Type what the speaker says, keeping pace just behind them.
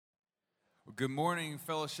Well, good morning,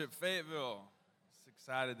 Fellowship Fayetteville. Just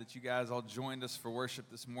excited that you guys all joined us for worship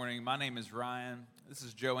this morning. My name is Ryan. This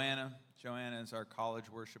is Joanna. Joanna is our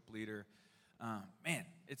college worship leader. Man,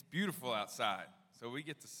 it's beautiful outside. So we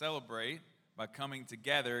get to celebrate by coming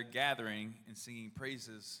together, gathering, and singing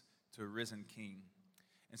praises to a risen King.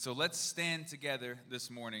 And so let's stand together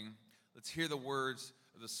this morning. Let's hear the words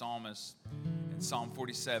of the psalmist in Psalm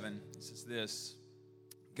 47. It says this: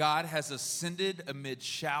 God has ascended amid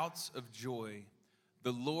shouts of joy,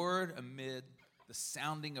 the Lord amid the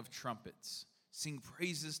sounding of trumpets. Sing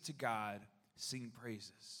praises to God, sing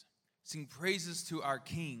praises. Sing praises to our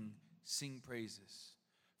King, sing praises.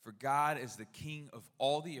 For God is the King of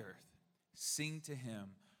all the earth. Sing to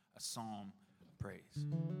him a psalm of praise.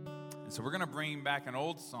 And so we're going to bring back an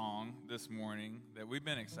old song this morning that we've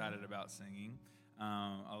been excited about singing.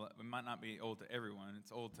 It might not be old to everyone.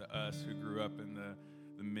 It's old to us who grew up in the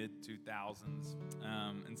mid-2000s.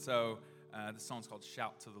 And so this song's called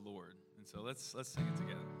Shout to the Lord. And so let's sing it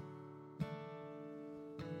together.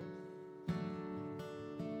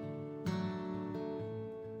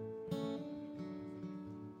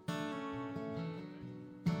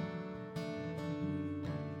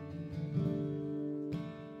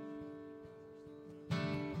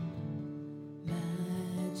 My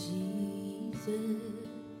Jesus,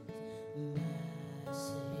 my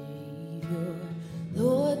Savior,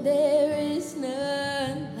 Lord, there is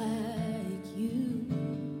none like you.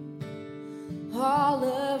 All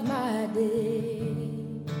of my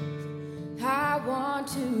days, I want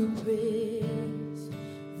to praise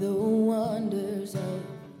the wonders of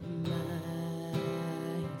mighty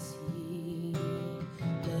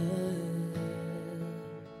love.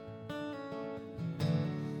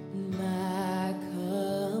 My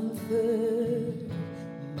comfort,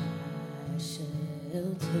 my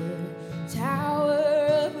shelter, tower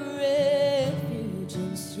of refuge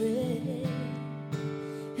and strength,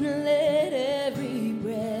 and let every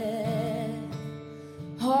breath,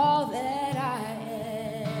 all that I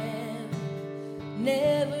am,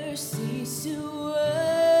 never cease to worship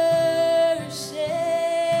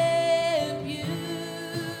you.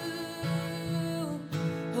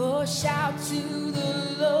 Oh, shout to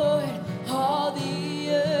the Lord, all the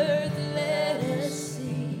earth, let us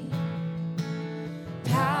sing.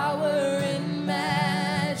 Power and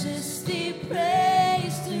majesty,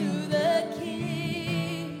 praise to the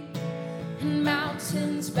King. And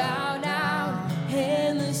mountains bow down,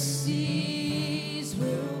 and the seas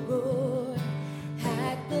will roar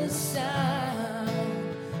at the sound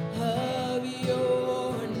of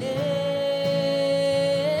your name.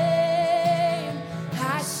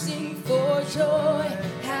 I sing for joy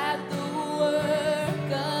at the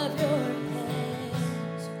work of your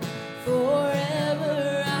hands.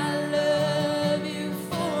 Forever I love you,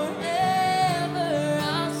 forever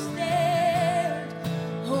I'll stand.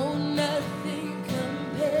 Oh, nothing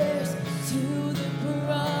compares to the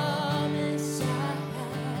promise I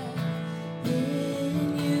have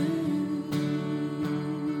in you.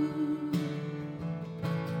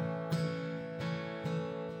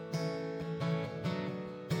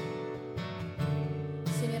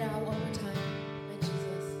 Sing it out one more time,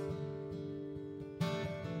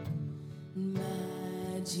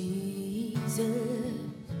 my Jesus,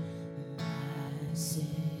 my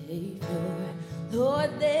Savior,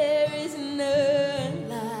 Lord, there is none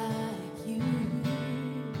like you.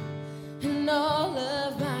 In all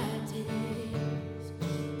of my days,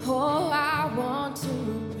 oh, I want to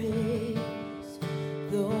praise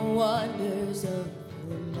the wonders of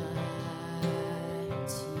the mighty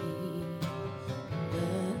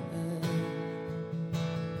love.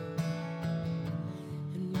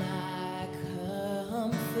 And my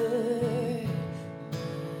comfort,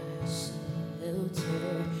 my shelter,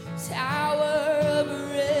 tower of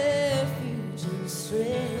refuge and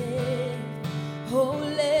strength. Oh,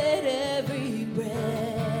 let every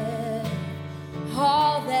breath,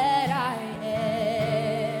 all that I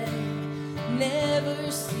am,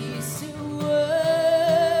 never cease to worship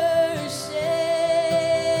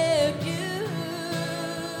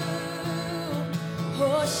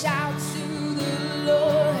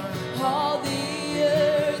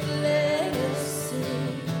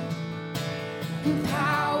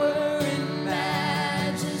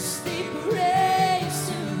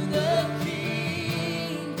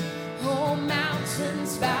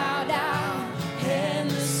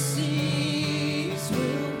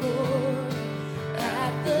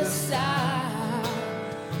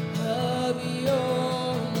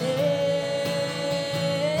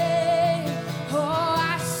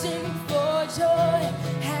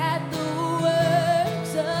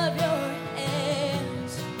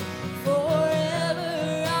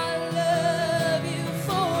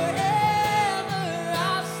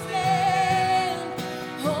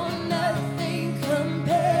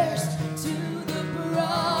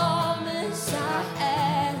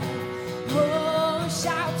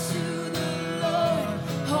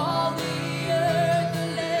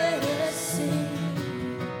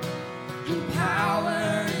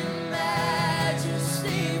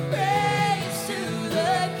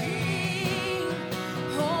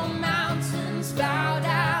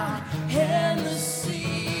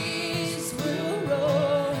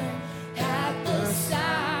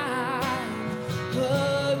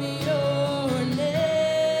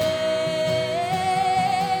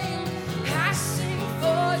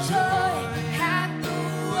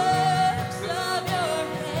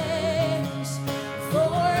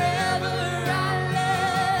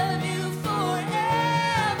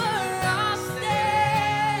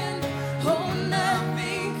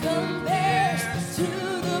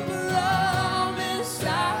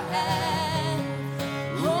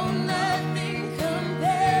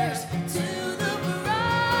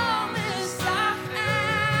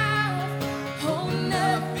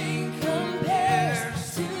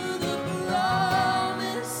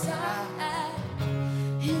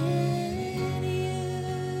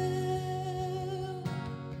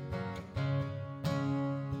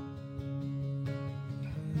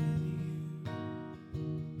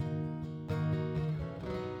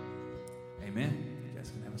Amen. You guys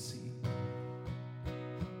can have a seat.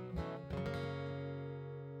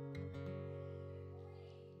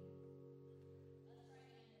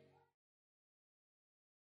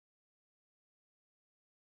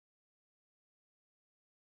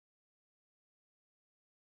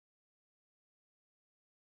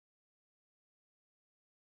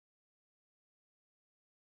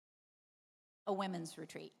 A women's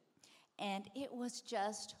retreat, and it was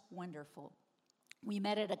just wonderful. We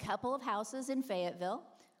met at a couple of houses in Fayetteville.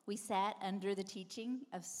 We sat under the teaching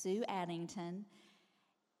of Sue Addington,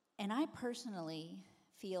 and I personally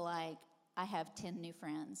feel like I have 10 new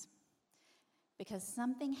friends, because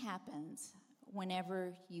something happens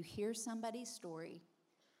whenever you hear somebody's story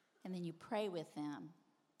and then you pray with them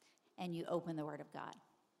and you open the Word of God.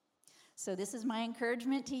 So this is my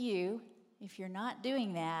encouragement to you. If you're not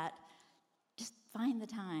doing that, just find the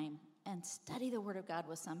time and study the Word of God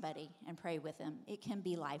with somebody and pray with them. It can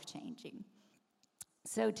be life-changing.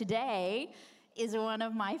 So today is one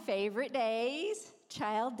of my favorite days,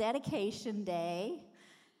 Child Dedication Day.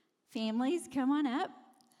 Families, come on up.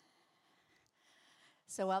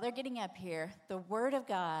 So while they're getting up here, the Word of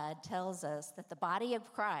God tells us that the body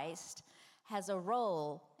of Christ has a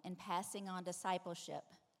role in passing on discipleship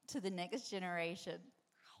to the next generation.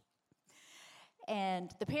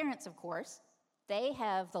 And the parents, of course, they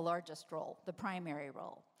have the largest role, the primary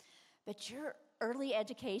role. But your early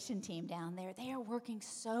education team down there, they are working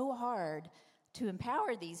so hard to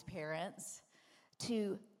empower these parents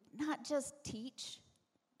to not just teach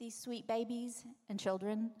these sweet babies and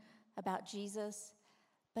children about Jesus,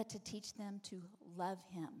 but to teach them to love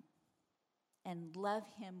him and love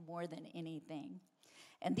him more than anything.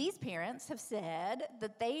 And these parents have said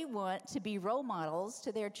that they want to be role models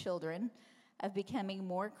to their children of becoming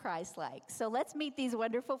more Christ-like. So let's meet these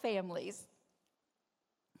wonderful families.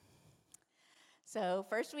 So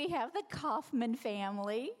first we have the Kaufman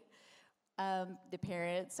family. The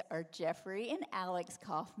parents are Jeffrey and Alex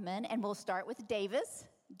Kaufman, and we'll start with Davis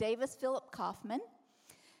Philip Kaufman.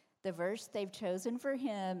 The verse they've chosen for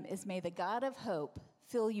him is, "May the God of hope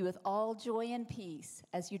fill you with all joy and peace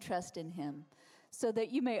as you trust in him, so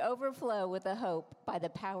that you may overflow with the hope by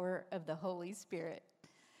the power of the Holy Spirit."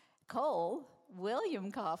 Cole William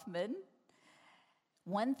Kaufman,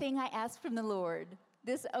 "One thing I ask from the Lord,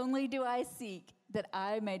 this only do I seek, that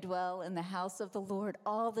I may dwell in the house of the Lord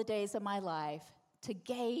all the days of my life, to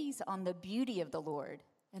gaze on the beauty of the Lord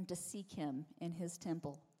and to seek him in his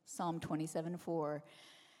temple." Psalm 27:4.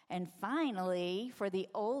 And finally, for the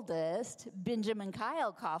oldest, Benjamin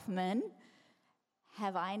Kyle Kaufman,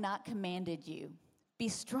 "Have I not commanded you? Be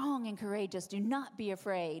strong and courageous. Do not be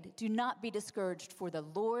afraid. Do not be discouraged, for the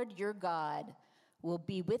Lord your God will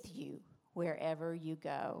be with you wherever you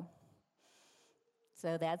go."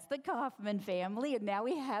 So that's the Kaufman family. And now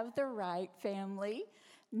we have the Wright family.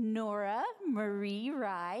 Nora Marie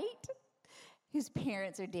Wright, whose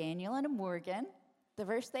parents are Daniel and Morgan. The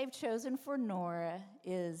verse they've chosen for Nora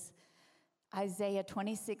is Isaiah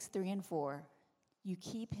 26:3-4. "You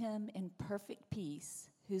keep him in perfect peace,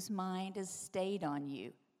 whose mind is stayed on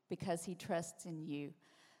you, because he trusts in you.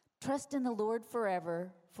 Trust in the Lord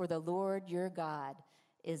forever, for the Lord your God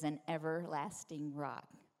is an everlasting rock."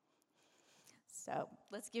 So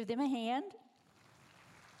let's give them a hand.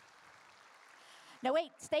 No,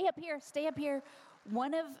 wait, stay up here.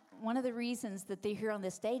 One of the reasons that they're here on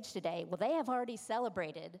this stage today, well, they have already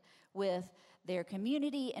celebrated with their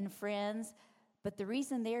community and friends, but the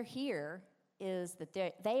reason they're here is that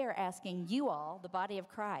they are asking you all, the body of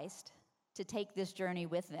Christ, to take this journey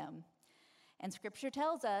with them. And Scripture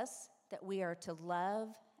tells us that we are to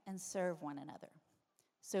love and serve one another.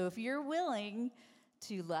 So if you're willing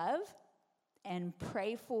to love and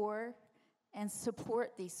pray for and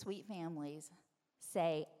support these sweet families,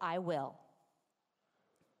 say, "I will."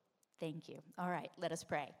 Thank you. All right, let us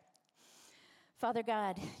pray. Father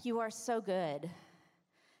God, you are so good.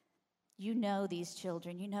 You know these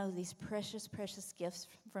children. You know these precious, precious gifts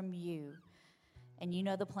from you. And you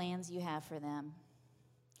know the plans you have for them.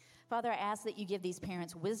 Father, I ask that you give these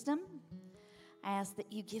parents wisdom. I ask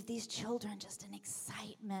that you give these children just an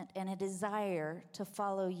excitement and a desire to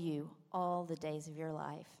follow you all the days of your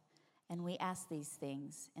life. And we ask these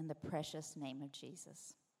things in the precious name of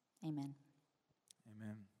Jesus. Amen.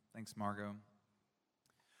 Amen. Thanks, Margot.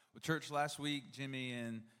 Well, church, last week, Jimmy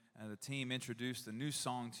and the team introduced a new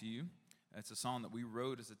song to you. It's a song that we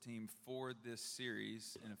wrote as a team for this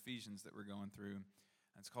series in Ephesians that we're going through.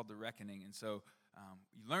 It's called The Reckoning. And so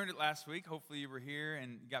you learned it last week. Hopefully you were here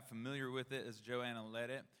and got familiar with it as Joanna led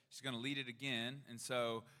it. She's going to lead it again. And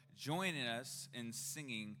so join us in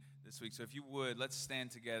singing this week. So if you would, let's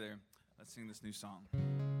stand together. Let's sing this new song.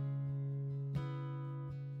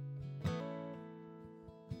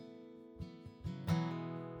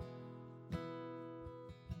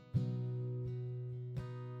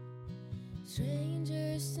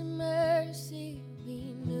 Strangers to mercy,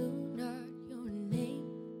 we knew not your name.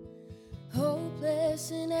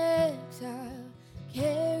 Hopeless in exile,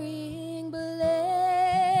 carrying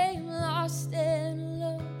blame. Lost and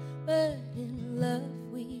alone, but in love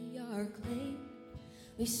we are claimed.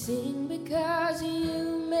 We sing because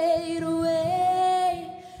you made a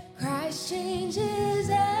way. Christ changes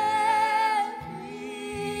everything.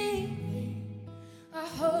 Our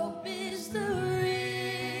hope is the risen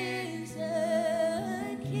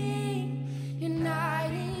King,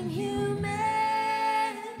 uniting humanity.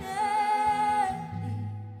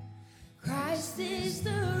 Christ is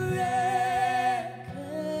the reckoning.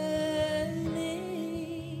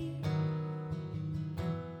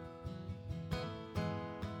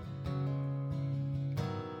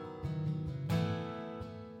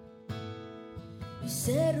 You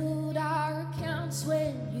settled our accounts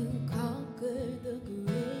when you conquered the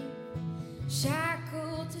grave.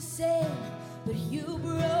 Shackled to sin, but you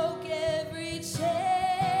broke every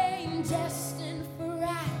chain. Destined for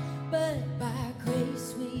wrath, but by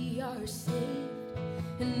grace we are saved.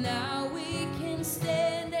 And now we can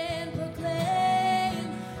stand and proclaim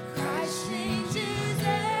Christ changes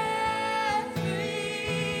everything.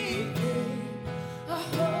 Our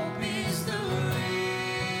hope is the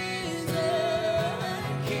risen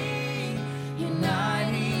King,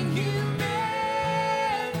 uniting humanity.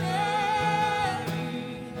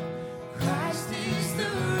 Christ is the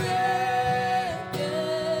reckoning.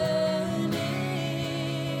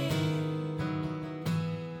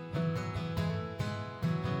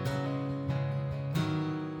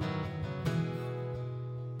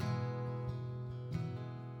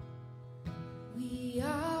 We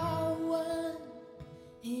are one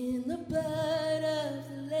in the blood of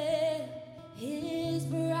the Lamb, His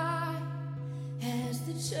bride. As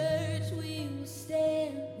the church we will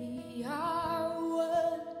stand. We are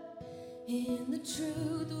one in the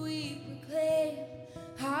truth we proclaim.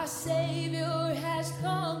 Our Savior has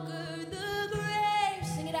conquered the grave.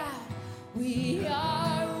 Sing it out. We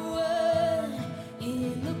are one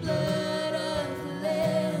in the blood of the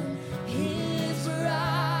Lamb, His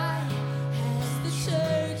bride. As the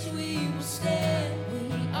church we will stand. We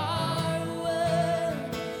are one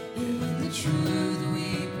in the truth we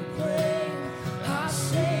proclaim. Our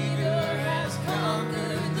Savior has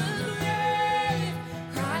conquered the grave.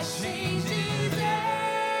 Christ changes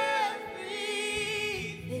everything.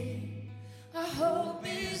 Our hope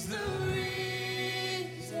is the risen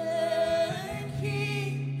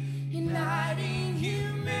King, uniting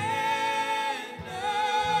humanity.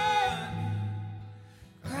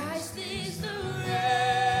 Christ is the reckoning.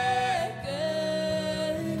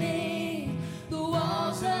 The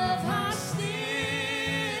walls of hostility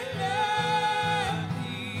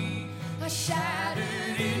are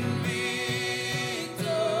shattered in victory.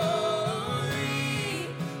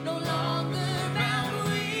 No longer bound,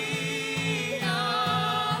 we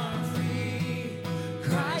are free.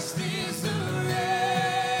 Christ is the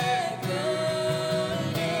reckoning.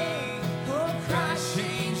 Oh, Christ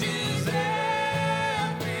changes everything.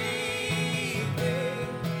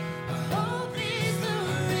 Our hope is the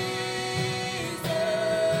risen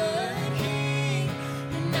King,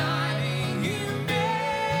 uniting humanity.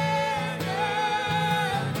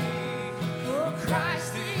 Oh,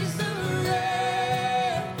 Christ is the reckoning.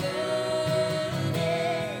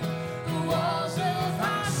 The walls of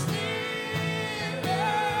hostility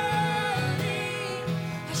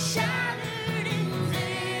are shattered in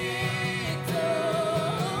victory.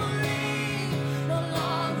 No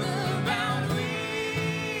longer bound, we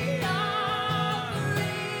are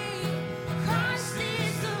free. Christ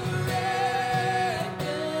is the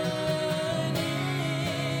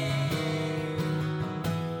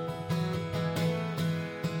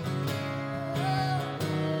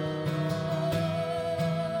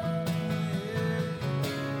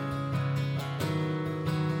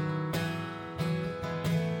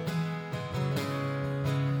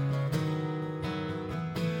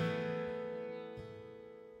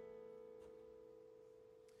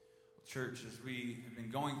Church, as we have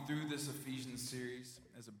been going through this Ephesians series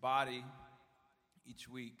as a body each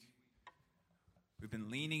week, we've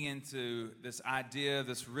been leaning into this idea,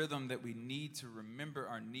 this rhythm that we need to remember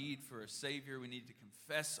our need for a Savior. We need to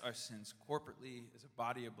confess our sins corporately as a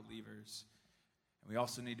body of believers. And we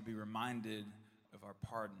also need to be reminded of our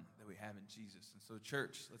pardon that we have in Jesus. And so,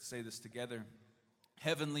 church, let's say this together.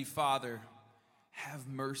 Heavenly Father, have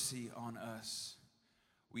mercy on us.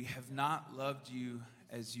 We have not loved you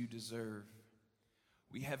as you deserve.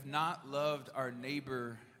 We have not loved our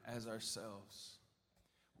neighbor as ourselves.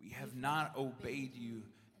 We have not obeyed you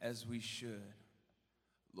as we should.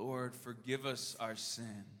 Lord, forgive us our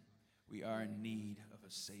sin. we are in need of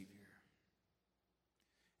a Savior.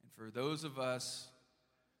 And for those of us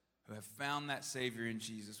who have found that Savior in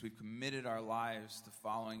Jesus, we've committed our lives to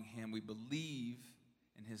following him. We believe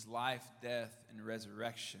in his life, death, and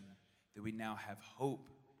resurrection, that we now have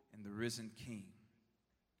hope in the risen King.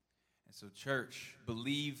 And so, church,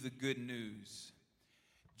 believe the good news.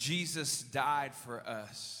 Jesus died for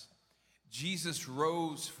us. Jesus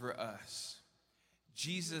rose for us.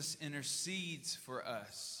 Jesus intercedes for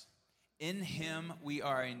us. In him, we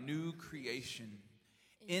are a new creation.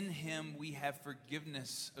 In him, we have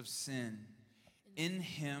forgiveness of sin. In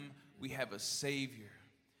him, we have a Savior.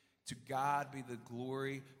 To God be the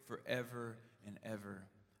glory forever and ever.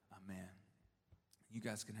 Amen. You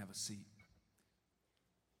guys can have a seat.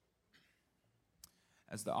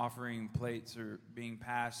 As the offering plates are being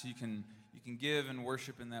passed, you can give and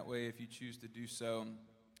worship in that way if you choose to do so.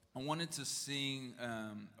 I wanted to sing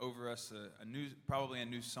over us probably a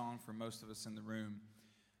new song for most of us in the room.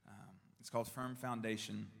 It's called Firm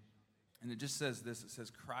Foundation. And it just says this. It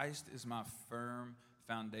says, Christ is my firm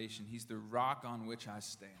foundation. He's the rock on which I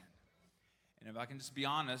stand. And if I can just be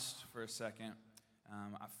honest for a second,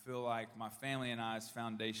 I feel like my family and I's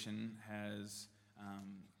foundation has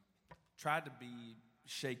tried to be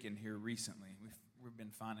shaken here recently. We've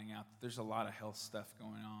been finding out that there's a lot of health stuff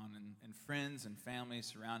going on and friends and family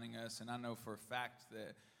surrounding us. And I know for a fact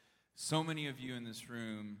that so many of you in this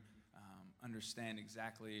room understand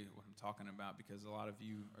exactly what I'm talking about, because a lot of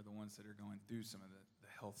you are the ones that are going through some of the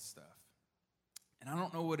health stuff. And I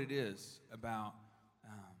don't know what it is about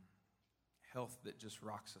health that just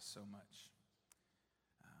rocks us so much.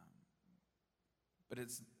 But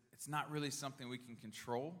it's not really something we can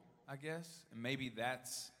control, I guess. And maybe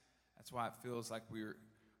that's why it feels like we're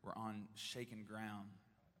on shaken ground.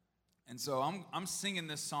 And so I'm singing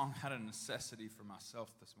this song out of necessity for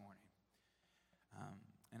myself this morning.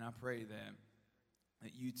 And I pray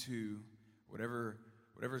that you too,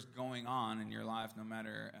 whatever's going on in your life, no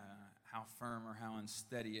matter how firm or how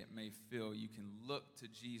unsteady it may feel, you can look to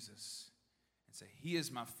Jesus and say, he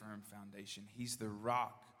is my firm foundation. He's the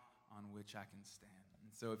rock on which I can stand.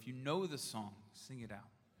 And so if you know the song, sing it out.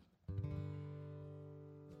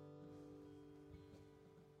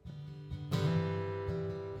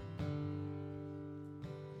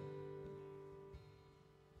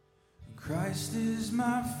 Christ is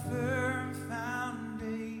my firm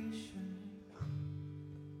foundation,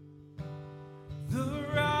 the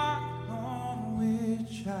rock on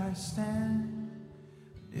which I stand.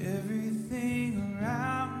 Everything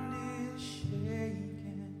around is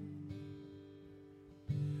shaking.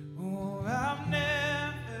 Oh, I've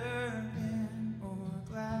never been more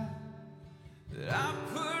glad that I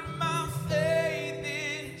put my faith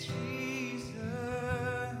in Jesus.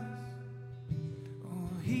 Oh,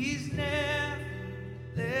 he's never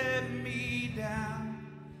let me down.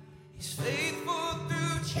 He's faithful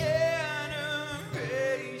through generations.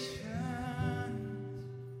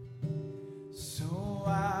 So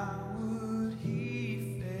why would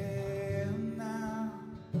he fail now?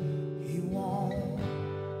 He won't.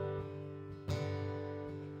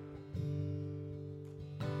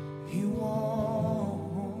 He won't.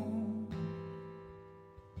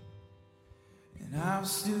 And I've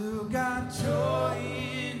still got joy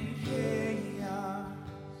in chaos.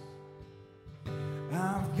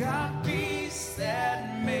 I've got peace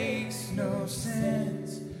that makes no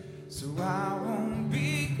sense. So I won't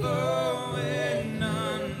be going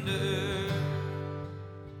under.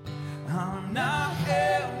 I'm not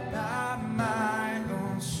held by my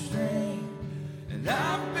own strength, and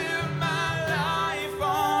I've built my life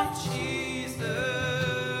on Jesus.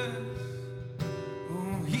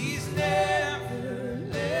 Oh, he's never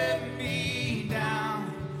let me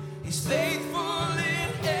down. He's faithful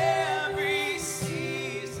in every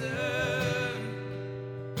season.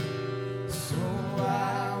 So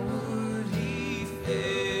why would he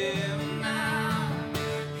fail now?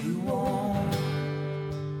 He won't.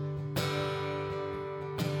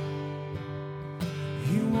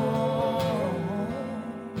 He won't.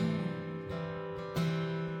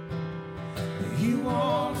 He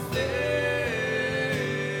won't fail.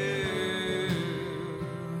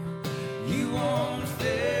 He won't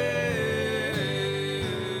fail.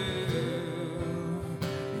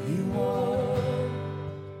 He won't.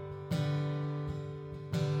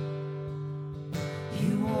 He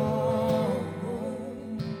won't.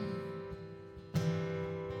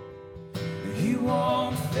 He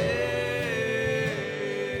won't fail.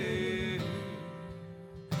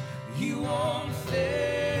 He won't fail.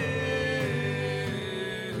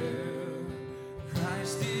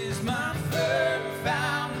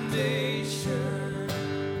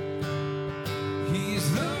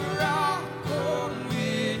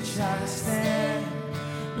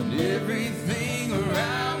 everything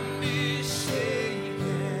around is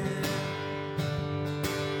shaking.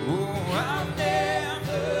 Oh, I've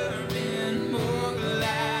never been more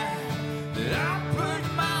glad that I put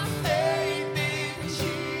my faith in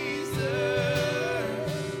Jesus.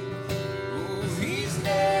 Oh, He's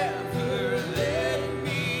never let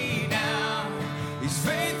me down. He's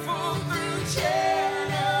faithful through generations.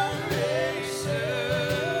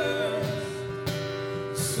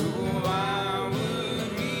 So why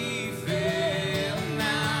would He fail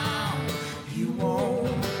now? He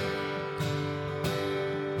won't.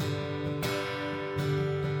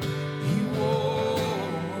 He won't.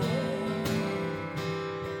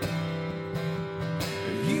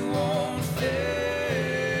 He won't fail.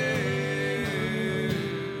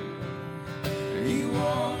 He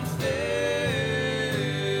won't fail.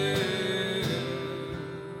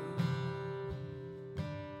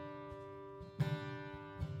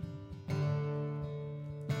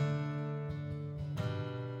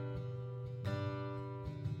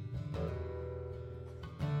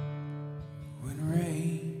 When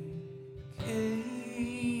rain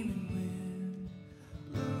came and wind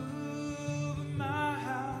blew, but my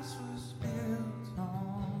house was built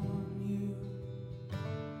on you,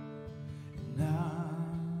 and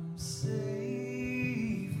I'm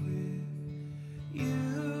safe with you,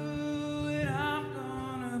 and I'm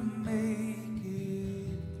gonna make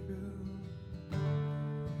it through.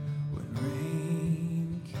 When rain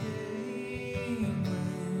came,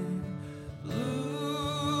 wind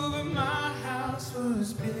blew, but my house was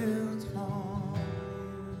built on you,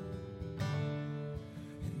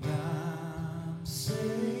 and I'm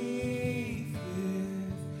safe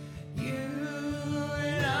with you,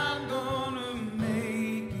 and I'm gonna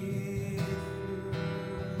make it through.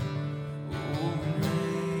 Oh, when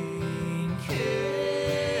rain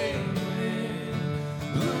came, wind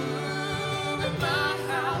blew, but my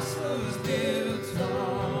house was built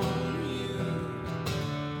on you,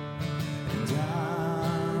 and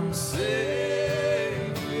I'm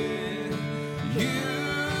safe with you,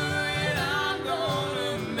 and I'm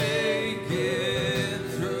gonna make it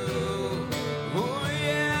through. Oh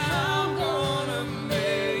yeah, I'm gonna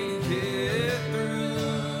make it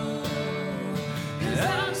through. 'Cause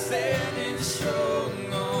I'm standing strong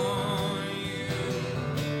on you,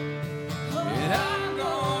 and I'm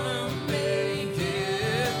gonna make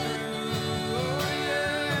it through. Oh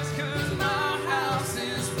yes, 'cause my house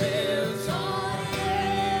is built on you.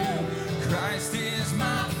 Christ is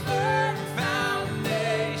my firm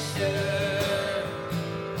foundation.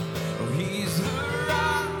 Oh, He's the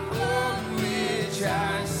rock on which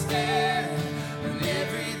I stand when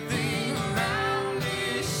everything around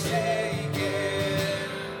is shaking.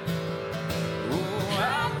 Oh,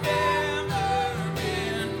 I've never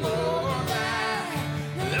been more glad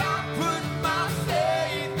that I put my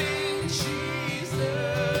faith in Jesus.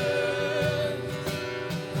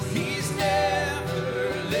 He's never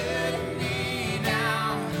let me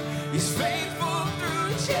down. He's faithful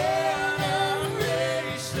through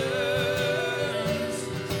generations.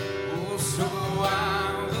 Oh, so why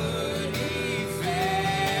would He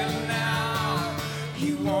fail now? He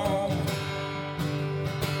won't.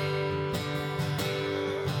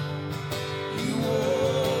 He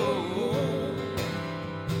won't.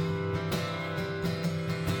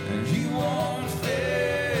 And He won't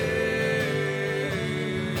fail.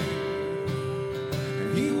 And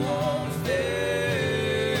He won't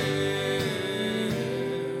fail.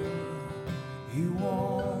 He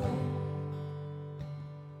won't.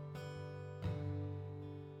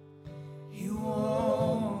 He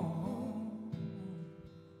won't.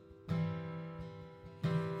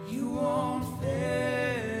 He won't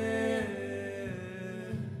fail.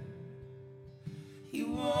 He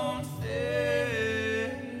won't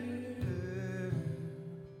fail.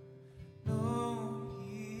 No,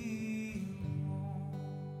 He won't.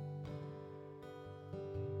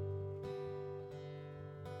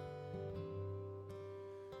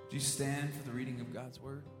 Do you stand for the reading of God's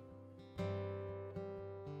word?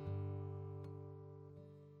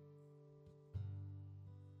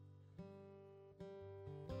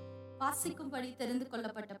 வாசிக்கும்படி தெரிந்து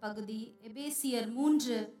கொள்ளப்பட்ட பகுதி எபேசியர்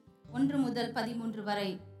 3:1-13 வரை.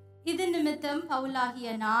 இது நிமித்தம் பவுலாகிய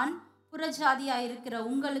நான் புறஜாதியாயிருக்கிற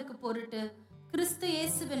உங்களுக்கு பொருட்டு கிறிஸ்து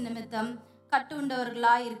இயேசுவின் நிமித்தம்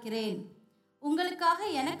கட்டுண்டவர்களாயிருக்கிறேன். உங்களுக்காக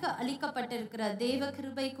எனக்கு அளிக்கப்பட்டிருக்கிற தேவ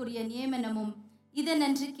கிருபைக்குரிய நியமனமும்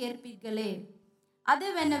இதனென்று கேட்பீர்களே.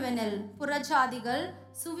 அதுவென்னவெனில், புறஜாதிகள்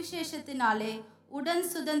சுவிசேஷத்தினாலே உடன்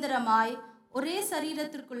சுதந்திரமாய் ஒரே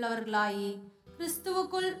சரீரத்திற்குள்ளவர்களாயி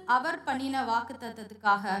கிறிஸ்துவுக்குள் அவர் பண்ணின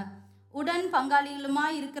வாக்குத்தத்தத்துக்காக உடன்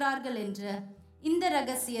பங்காளிகளுமாய் இருக்கிறார்கள் என்ற இந்த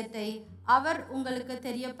ரகசியத்தை அவர் உங்களுக்கு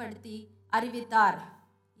தெரியப்படுத்தி அறிவித்தார்.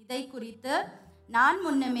 இதை குறித்து நான்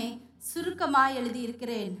முன்னமே சுருக்கமாய்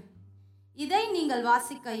எழுதியிருக்கிறேன். இதை நீங்கள்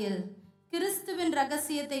வாசிக்கையில் கிறிஸ்துவின்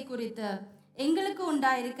இரகசியத்தை குறித்து எங்களுக்கு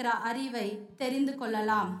உண்டாயிருக்கிற அறிவை தெரிந்து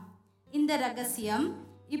கொள்ளலாம். இந்த இரகசியம்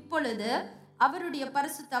இப்பொழுது அவருடைய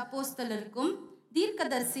பரிசுத்த அப்போஸ்தலருக்கும்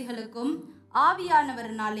தீர்க்கதரிசிகளுக்கும்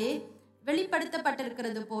ஆவியானவரினாலே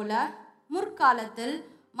வெளிப்படுத்தப்பட்டிருக்கிறது போல முற்காலத்தில்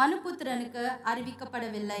மனுபுத்திரனுக்கு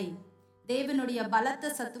அறிவிக்கப்படவில்லை. தேவனுடைய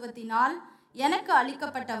பலத்த சத்துவத்தினால் எனக்கு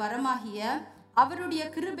அளிக்கப்பட்ட வரமாகிய அவருடைய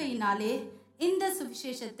கிருபையினாலே இந்த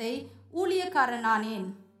சுவிசேஷத்தை ஊழியக்காரனானேன்.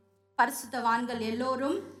 பரிசுத்தவான்கள்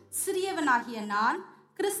எல்லோரும் சிறியவனாகிய நான்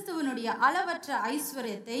கிறிஸ்துவனுடைய அளவற்ற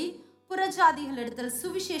ஐஸ்வர்யத்தை புறஜாதிகளிடத்தில்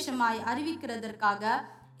சுவிசேஷமாய் அறிவிக்கிறதற்காக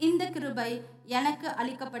இந்த கிருபை எனக்கு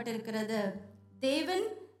அளிக்கப்பட்டிருக்கிறது. தேவன்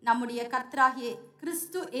நம்முடைய கர்த்தராகிய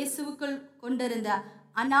கிறிஸ்து இயேசுவுக்குள் கொண்டிருந்த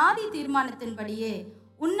அநாதி தீர்மானத்தின்படியே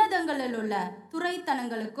உன்னதங்களில் உள்ள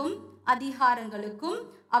துரைத்தனங்களுக்கும் அதிகாரங்களுக்கும்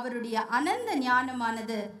அவருடைய அனந்த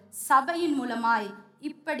ஞானமானது சபையின் மூலமாய்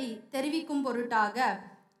இப்படி தெரிவிக்கும் பொருட்டாக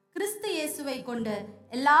கிறிஸ்து இயேசுவை கொண்டு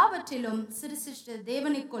எல்லாவற்றிலும் சிருஷ்டித்த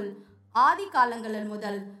தேவனுக்குள் ஆதி காலங்களில்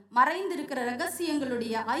முதல் மறைந்திருக்கிற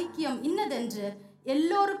இரகசியங்களுடைய ஐக்கியம் இன்னதென்று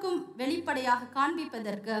எல்லோருக்கும் வெளிப்படையாக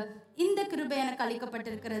காண்பிப்பதற்கு இந்த கிருபை எனக்கு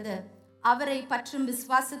அளிக்கப்பட்டிருக்கிறது. அவரை பற்றும்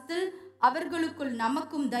விசுவாசத்தில் அவர்களுக்குள்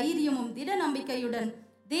நமக்கும் தைரியமும் திட நம்பிக்கையுடன்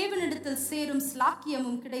தேவனிடத்தில் சேரும்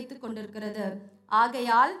ஸ்லாக்கியமும் கிடைத்து கொண்டிருக்கிறது.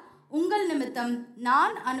 ஆகையால் உங்கள் நிமித்தம்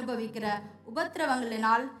நான் அனுபவிக்கிற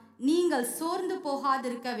உபத்திரவங்களினால் நீங்கள் சோர்ந்து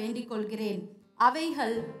போகாதிருக்க வேண்டிக் கொள்கிறேன்.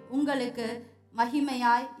 அவைகள் உங்களுக்கு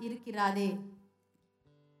மகிமையாய் இருக்கிறாதே.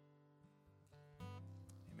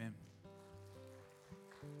 Amen.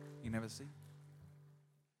 You can have a seat.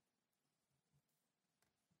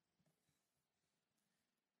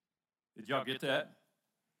 Did y'all get that?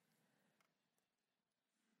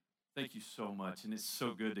 Thank you so much. And it's so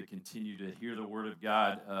good to continue to hear the Word of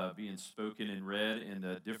God being spoken and read in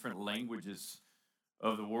the different languages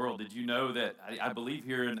of the world. Did you know that I believe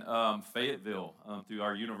here in Fayetteville, through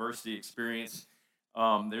our university experience,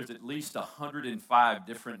 there's at least 105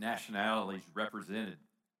 different nationalities represented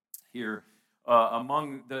here among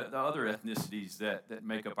the other ethnicities that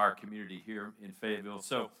make up our community here in Fayetteville.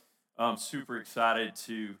 So I'm super excited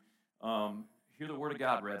to hear the Word of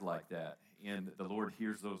God read like that. And the Lord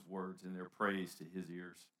hears those words and their praise to his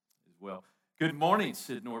ears as well. Good morning,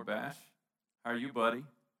 Sid Norbash. How are you, buddy?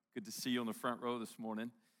 Good to see you on the front row this morning.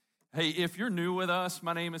 Hey, if you're new with us,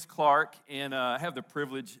 my name is Clark, and I have the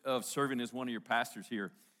privilege of serving as one of your pastors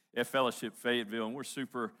here at Fellowship Fayetteville. And we're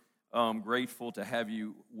super grateful to have you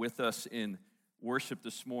with us in worship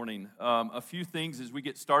this morning. A few things as we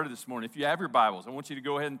get started this morning. If you have your Bibles, I want you to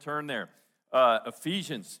go ahead and turn there.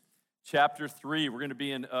 Ephesians chapter 3, we're going to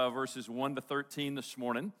be in verses 1 to 13 this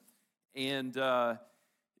morning. And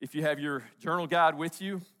if you have your journal guide with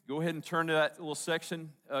you, go ahead and turn to that little section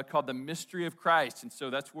called The Mystery of Christ. And so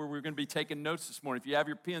that's where we're going to be taking notes this morning. If you have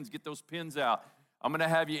your pens, get those pens out. I'm going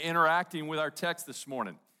to have you interacting with our text this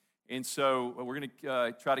morning. And so we're going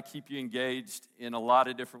to try to keep you engaged in a lot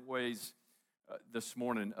of different ways this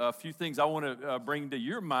morning. A few things I want to bring to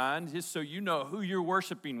your mind, just so you know who you're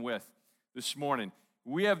worshiping with this morning.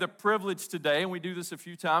 We have the privilege today, and we do this a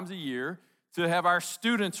few times a year, to have our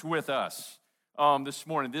students with us this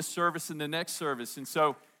morning, this service and the next service. And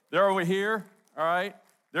so they're over here, all right?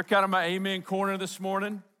 They're kind of my amen corner this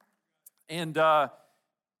morning. And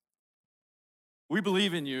we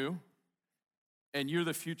believe in you, and you're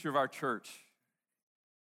the future of our church.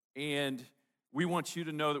 And we want you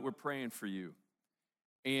to know that we're praying for you.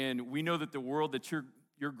 And we know that the world that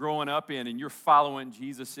you're growing up in and you're following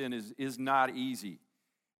Jesus in is not easy.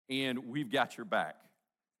 And we've got your back.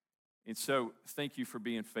 And so thank you for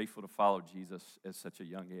being faithful to follow Jesus at such a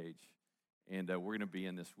young age. And we're going to be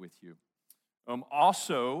in this with you.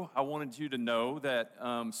 Also, I wanted you to know that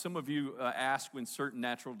some of you ask when certain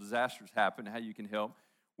natural disasters happen, how you can help.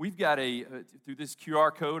 We've got through this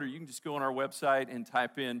QR code, or you can just go on our website and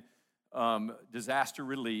type in disaster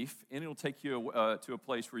relief, and it'll take you to a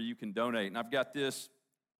place where you can donate. And I've got this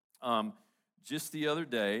just the other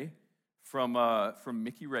day from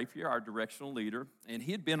Mickey Rapier, our directional leader, and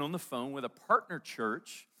he had been on the phone with a partner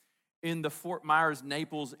church in the Fort Myers,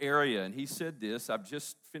 Naples area, and he said this: I've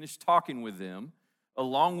just finished talking with them,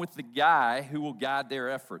 along with the guy who will guide their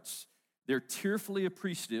efforts. They're tearfully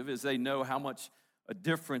appreciative as they know how much a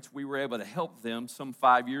difference we were able to help them some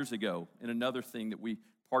 5 years ago in another thing that we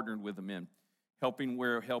partnered with them in, helping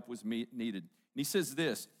where help was needed. And he says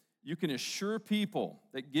this: you can assure people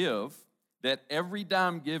that give that every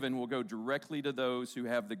dime given will go directly to those who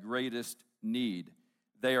have the greatest need.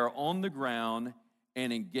 They are on the ground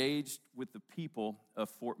and engaged with the people of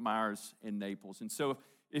Fort Myers and Naples. And so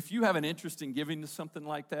if you have an interest in giving to something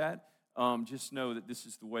like that, just know that this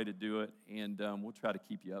is the way to do it, and we'll try to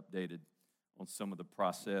keep you updated on some of the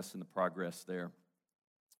process and the progress there.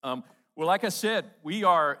 Well, like I said, we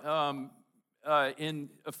are in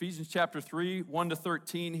Ephesians chapter 3, 1 to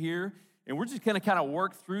 13 here, and we're just going to kind of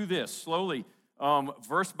work through this slowly,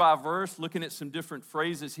 verse by verse, looking at some different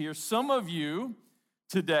phrases here. Some of you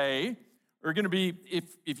today are going to be,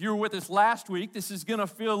 if you were with us last week, this is going to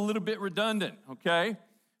feel a little bit redundant, okay?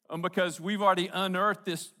 Because we've already unearthed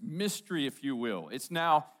this mystery, if you will. It's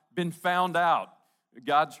now been found out.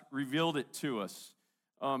 God's revealed it to us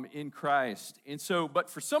in Christ. And so, but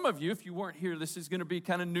for some of you, if you weren't here, this is going to be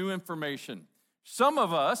kind of new information. Some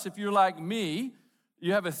of us, if you're like me,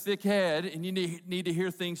 you have a thick head and you need to hear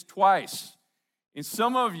things twice. And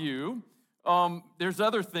some of you, there's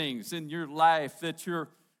other things in your life that your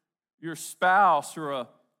spouse or a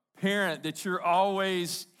parent that you're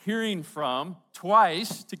always hearing from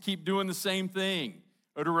twice to keep doing the same thing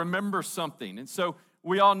or to remember something. And so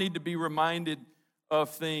we all need to be reminded of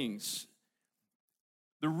things.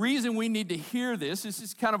 The reason we need to hear this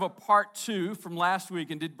is kind of a part 2 from last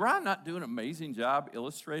week. And did Brian not do an amazing job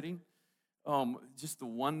illustrating just the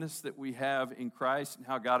oneness that we have in Christ and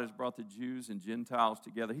how God has brought the Jews and Gentiles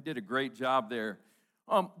together? He did a great job there.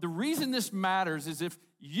 The reason this matters is if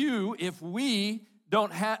we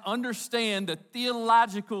don't understand the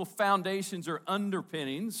theological foundations or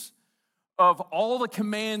underpinnings of all the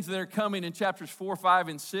commands that are coming in chapters 4, 5,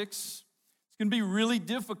 and 6, it's going to be really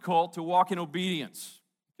difficult to walk in obedience,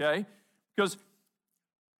 okay? Because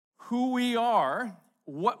who we are,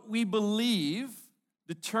 what we believe,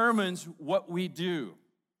 determines what we do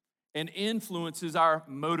and influences our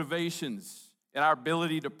motivations and our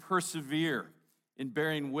ability to persevere in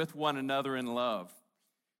bearing with one another in love.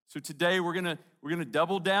 So today we're gonna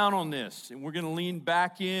double down on this, and we're gonna lean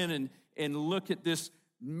back in and look at this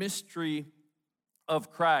mystery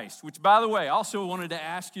of Christ, which, by the way, I also wanted to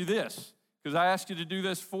ask you this, because I asked you to do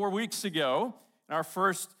this 4 weeks ago in our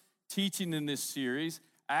first teaching in this series.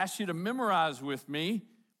 I asked you to memorize with me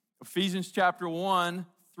Ephesians chapter 1,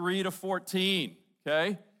 3 to 14,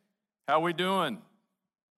 okay? How we doing?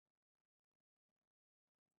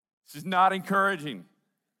 This is not encouraging.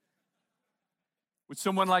 Would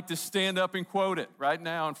someone like to stand up and quote it right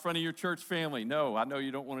now in front of your church family? No, I know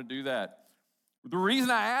you don't want to do that. The reason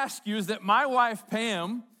I ask you is that my wife,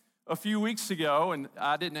 Pam, a few weeks ago, and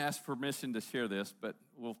I didn't ask permission to share this, but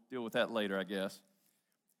we'll deal with that later, I guess.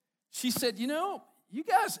 She said, you know, you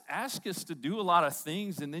guys ask us to do a lot of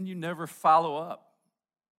things, and then you never follow up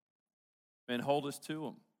and hold us to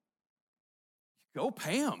them. Go,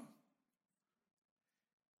 Pam.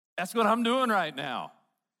 That's what I'm doing right now.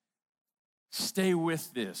 Stay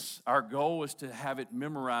with this. Our goal is to have it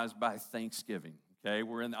memorized by Thanksgiving, okay?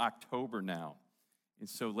 We're in October now. And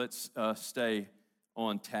so let's stay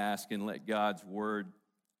on task and let God's word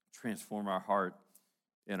transform our heart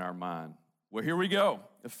and our mind. Well, here we go.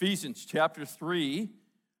 Ephesians chapter 3,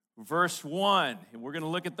 verse 1. And we're going to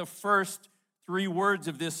look at the first 3 words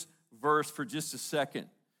of this verse for just a second.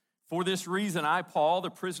 For this reason, I, Paul, the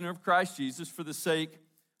prisoner of Christ Jesus, for the sake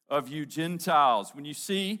of you Gentiles. When you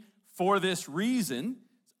see for this reason,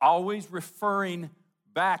 it's always referring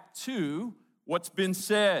back to what's been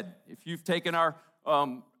said. If you've taken our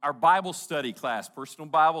Bible study class, personal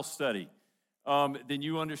Bible study, then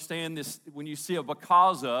you understand this. When you see a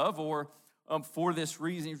because of or for this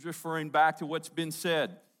reason, he's referring back to what's been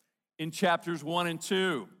said in chapters 1 and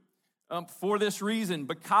 2. For this reason,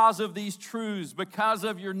 because of these truths, because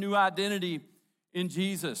of your new identity in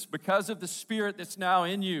Jesus, because of the Spirit that's now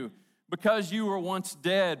in you, because you were once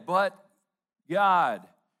dead, but God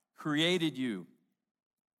created you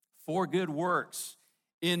for good works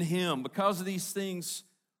in Him. Because of these things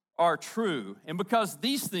are true, and because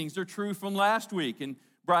these things are true from last week, and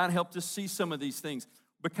Brian helped us see some of these things,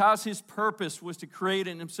 because His purpose was to create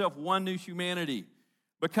in Himself one new humanity,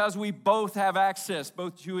 because we both have access,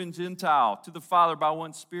 both Jew and Gentile, to the Father by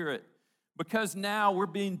one Spirit, because now we're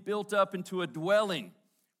being built up into a dwelling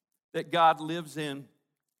that God lives in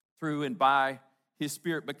through and by His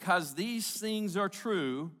Spirit. Because these things are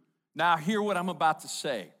true, now hear what I'm about to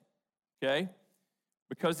say, okay?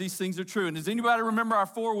 Because these things are true. And does anybody remember our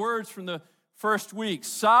 4 words from the first week?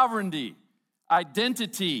 Sovereignty,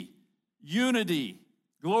 identity, unity,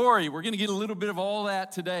 glory. We're going to get a little bit of all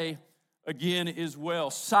that today again as well.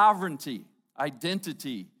 Sovereignty,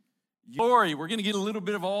 identity, glory. We're going to get a little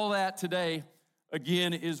bit of all that today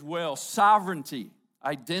again as well. Sovereignty,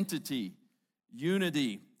 identity,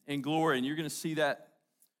 unity, and glory. And you're going to see that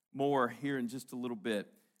more here in just a little bit.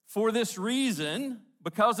 For this reason,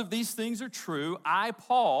 because of these things are true, I,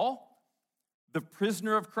 Paul, the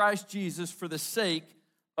prisoner of Christ Jesus, for the sake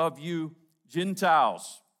of you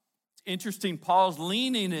Gentiles. It's interesting, Paul's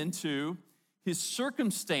leaning into his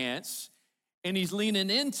circumstance, and he's leaning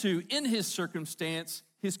into, in his circumstance,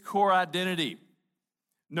 his core identity.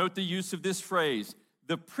 Note the use of this phrase,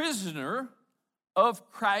 the prisoner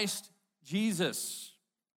of Christ Jesus.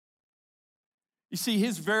 You see,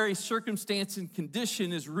 his very circumstance and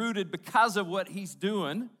condition is rooted because of what he's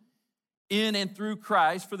doing in and through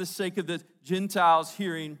Christ for the sake of the Gentiles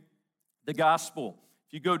hearing the gospel.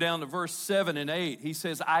 If you go down to verse 7 and 8, he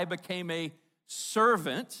says, I became a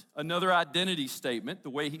servant, another identity statement, the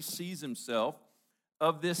way he sees himself,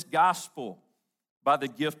 of this gospel by the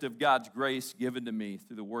gift of God's grace given to me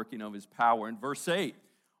through the working of his power. In verse 8,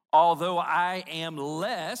 although I am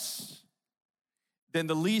less than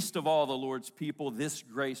the least of all the Lord's people, this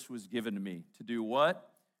grace was given to me. To do what?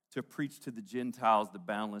 To preach to the Gentiles the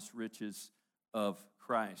boundless riches of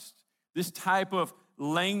Christ. This type of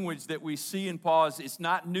language that we see in Paul it's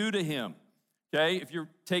not new to him. Okay, if you're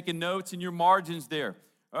taking notes in your margins there,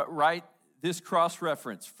 write this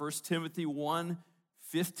cross-reference, 1 Timothy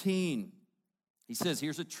 1:15. He says,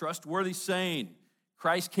 here's a trustworthy saying.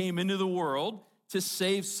 Christ came into the world to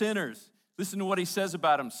save sinners. Listen to what he says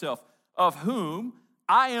about himself. Of whom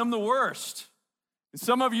I am the worst. And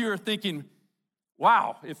some of you are thinking,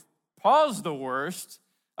 wow, if Paul's the worst,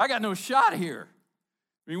 I got no shot here.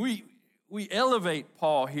 I mean, we elevate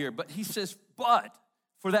Paul here, but he says, but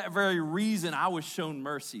for that very reason I was shown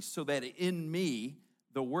mercy, so that in me,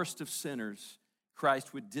 the worst of sinners,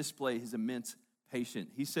 Christ would display his immense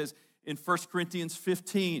patience. He says in 1 Corinthians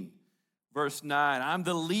 15, verse 9, I'm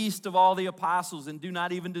the least of all the apostles and do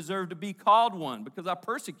not even deserve to be called one because I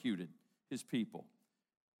persecuted his people.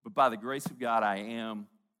 But by the grace of God, I am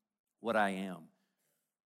what I am.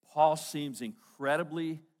 Paul seems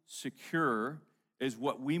incredibly secure as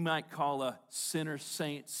what we might call a sinner,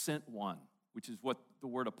 saint, sent one, which is what the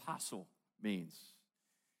word apostle means.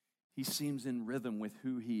 He seems in rhythm with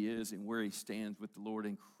who he is and where he stands with the Lord,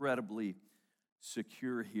 incredibly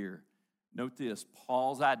secure here. Note this,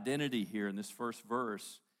 Paul's identity here in this first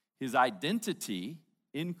verse, his identity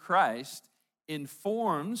in Christ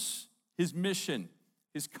informs his mission,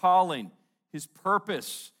 his calling, his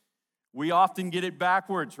purpose. We often get it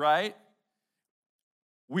backwards, right?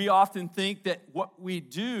 We often think that what we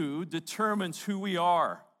do determines who we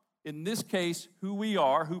are. In this case, who we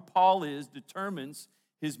are, who Paul is, determines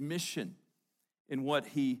his mission and what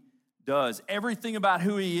he does. Everything about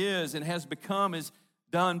who he is and has become is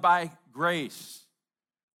done by grace.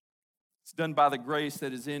 It's done by the grace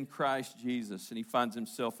that is in Christ Jesus, and he finds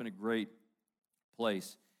himself in a great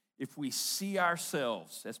place. If we see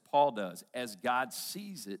ourselves, as Paul does, as God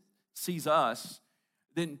sees us,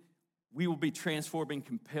 then we will be transformed and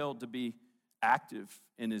compelled to be active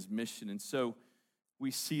in his mission. And so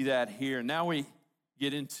we see that here. Now we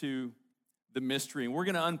get into the mystery, and we're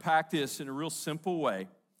going to unpack this in a real simple way,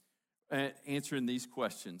 answering these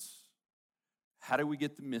questions. How do we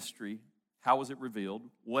get the mystery? How was it revealed?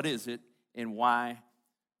 What is it? And why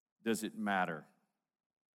does it matter?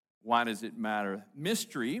 Why does it matter?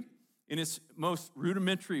 Mystery, in its most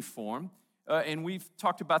rudimentary form, and we've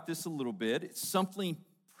talked about this a little bit, it's something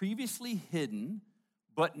previously hidden,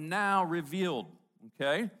 but now revealed,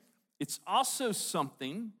 okay? It's also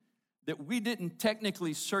something that we didn't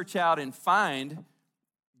technically search out and find.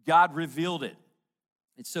 God revealed it.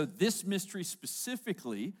 And so this mystery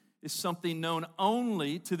specifically is something known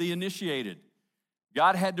only to the initiated.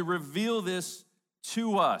 God had to reveal this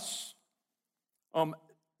to us.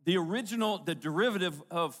 The derivative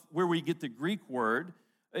of where we get the Greek word,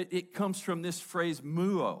 it comes from this phrase,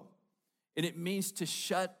 muo, and it means to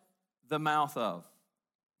shut the mouth of,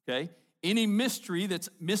 okay? Any mystery that's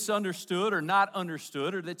misunderstood or not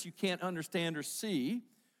understood or that you can't understand or see,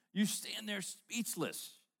 you stand there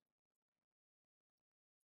speechless.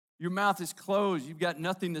 Your mouth is closed. You've got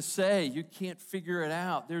nothing to say. You can't figure it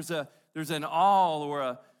out. There's an awe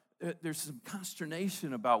or there's some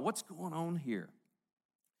consternation about what's going on here.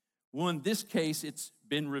 Well, in this case, it's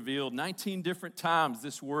been revealed. 19 different times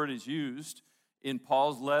this word is used in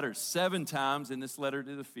Paul's letters. 7 times in this letter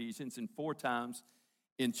to the Ephesians and 4 times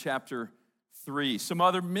in chapter 3. Some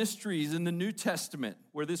other mysteries in the New Testament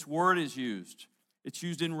where this word is used. It's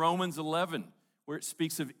used in Romans 11, where it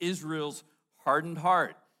speaks of Israel's hardened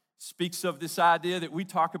heart. It speaks of this idea that we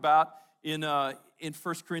talk about in 1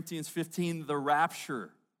 Corinthians 15, the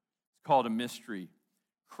rapture. It's called a mystery.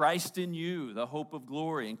 Christ in you, the hope of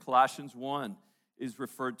glory, in Colossians 1 is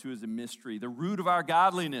referred to as a mystery. The root of our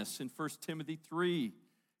godliness in 1 Timothy 3,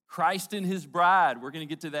 Christ and his bride. We're going to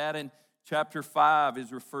get to that in chapter 5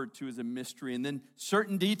 is referred to as a mystery. And then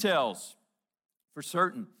certain details for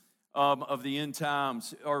certain of the end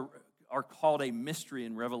times are called a mystery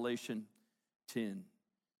in Revelation 10.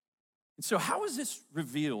 And so how is this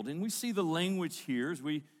revealed? And we see the language here as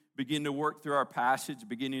we begin to work through our passage,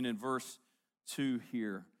 beginning in verse 2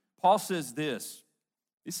 here. Paul says this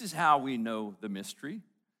is how we know the mystery.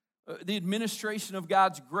 The administration of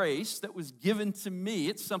God's grace that was given to me,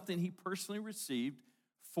 it's something he personally received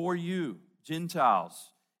for you,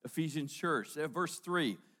 Gentiles, Ephesians church. Verse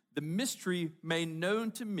 3, the mystery made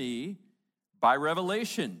known to me by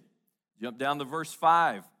revelation. Jump down to verse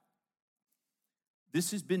 5.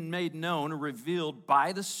 This has been made known or revealed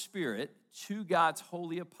by the Spirit to God's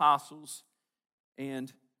holy apostles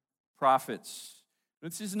and prophets.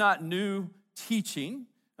 This is not new teaching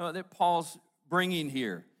that Paul's bringing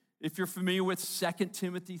here. If you're familiar with 2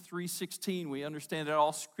 Timothy 3:16, we understand that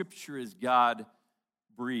all Scripture is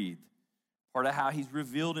God-breathed. Part of how he's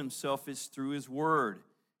revealed himself is through his word.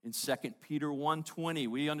 In 2 Peter 1:20,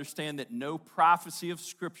 we understand that no prophecy of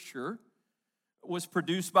Scripture was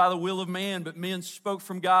produced by the will of man, but men spoke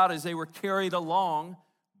from God as they were carried along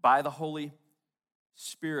by the Holy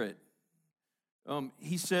Spirit.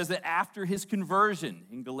 He says that after his conversion,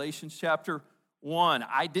 in Galatians chapter 1,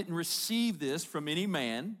 I didn't receive this from any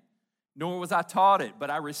man, nor was I taught it, but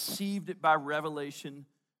I received it by revelation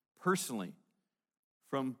personally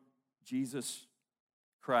from Jesus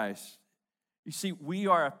Christ. You see, we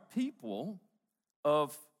are a people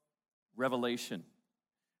of revelation.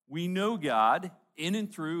 We know God in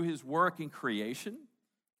and through his work in creation.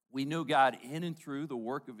 We know God in and through the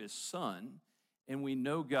work of his Son. And we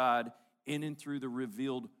know God in and through the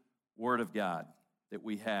revealed Word of God that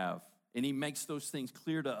we have. And he makes those things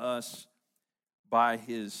clear to us by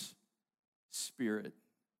his Spirit.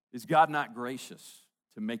 Is God not gracious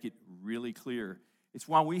to make it really clear? It's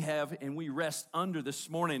why we have and we rest under this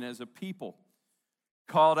morning as a people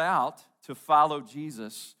called out to follow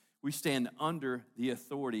Jesus. We stand under the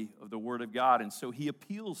authority of the Word of God, and so he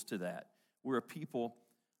appeals to that. We're a people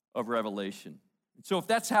of revelation. And so if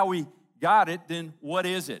that's how we got it, then what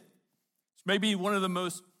is it? It's maybe one of the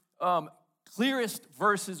most clearest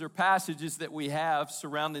verses or passages that we have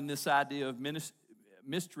surrounding this idea of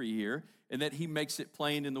mystery here, and that he makes it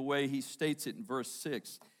plain in the way he states it in verse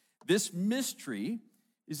 6. This mystery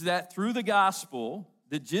is that through the gospel,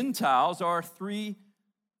 the Gentiles are three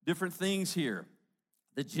different things here.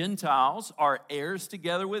 The Gentiles are heirs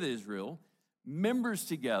together with Israel, members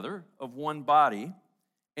together of one body,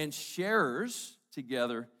 and sharers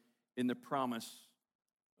together in the promise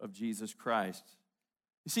of Jesus Christ.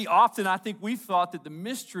 You see, often I think we've thought that the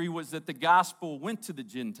mystery was that the gospel went to the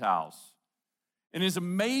Gentiles. And as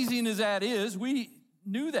amazing as that is, we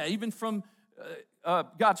knew that even from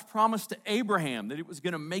God's promise to Abraham, that it was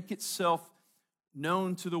going to make itself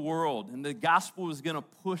known to the world, and the gospel was going to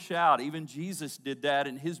push out. Even Jesus did that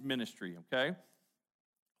in his ministry, okay?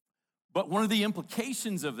 But one of the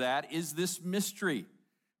implications of that is this mystery,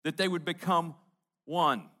 that they would become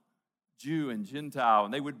one, Jew and Gentile,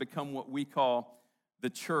 and they would become what we call the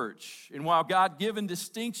church. And while God-given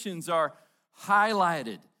distinctions are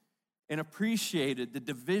highlighted and appreciated, the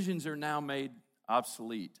divisions are now made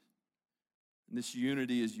obsolete. And this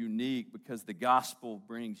unity is unique because the gospel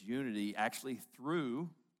brings unity actually through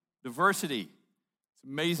diversity. It's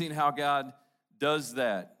amazing how God does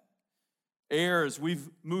that. Heirs, we've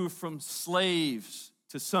moved from slaves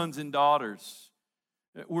to sons and daughters.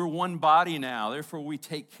 We're one body now, therefore we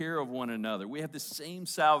take care of one another. We have the same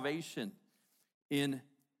salvation in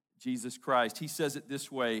Jesus Christ. He says it this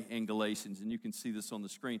way in Galatians, and you can see this on the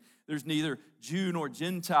screen. There's neither Jew nor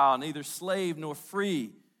Gentile, neither slave nor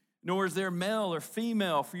free, nor is there male or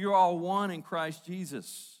female, for you're all one in Christ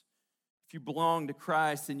Jesus. If you belong to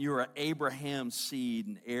Christ, then you are Abraham's seed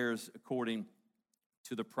and heirs according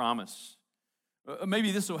to the promise.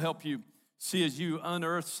 Maybe this will help you see as you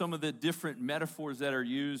unearth some of the different metaphors that are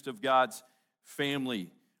used of God's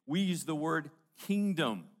family. We use the word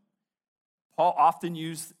kingdom. Paul often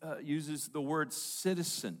uses the word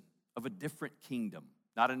citizen of a different kingdom,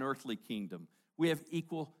 not an earthly kingdom. We have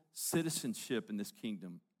equal citizenship in this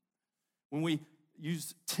kingdom. When we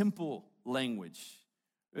use temple language,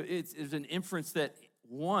 it's an inference that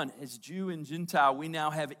one, as Jew and Gentile, we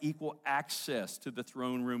now have equal access to the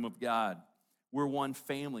throne room of God. We're one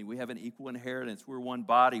family. We have an equal inheritance. We're one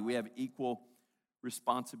body. We have equal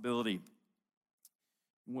responsibility.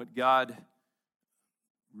 And what God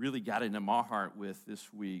really got into my heart with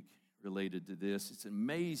this week related to this, it's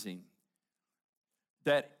amazing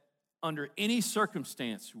that under any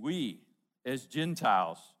circumstance, we as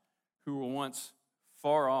Gentiles who were once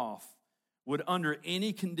far off, would under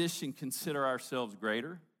any condition consider ourselves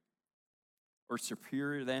greater or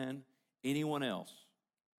superior than anyone else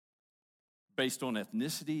based on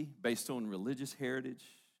ethnicity, based on religious heritage,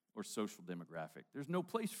 or social demographic. There's no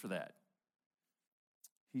place for that.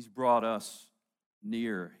 He's brought us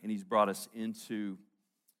near, and he's brought us into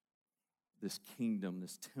this kingdom,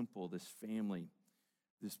 this temple, this family,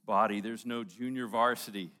 this body. There's no junior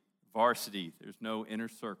varsity. There's no inner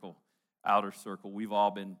circle, outer circle. We've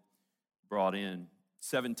all been brought in.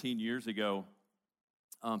 17 years ago,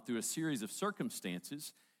 through a series of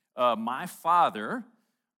circumstances, my father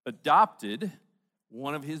adopted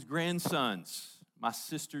one of his grandsons, my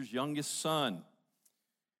sister's youngest son,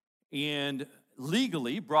 and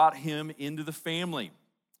legally brought him into the family.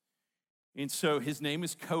 And so his name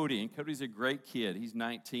is Cody, and Cody's a great kid. He's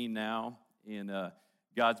 19 now, and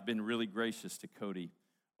God's been really gracious to Cody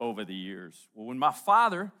over the years. Well, when my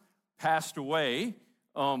father passed away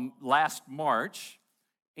last March,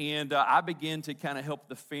 and I began to kind of help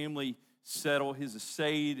the family settle his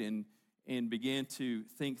estate and began to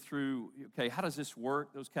think through, okay, how does this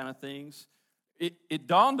work, those kind of things. It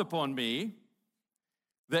dawned upon me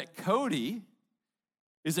that Cody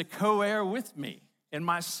is a co-heir with me and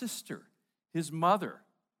my sister, his mother.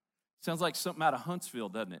 Sounds like something out of Huntsville,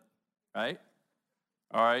 doesn't it? Right?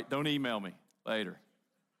 All right, don't email me later.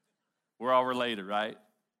 We're all related, right?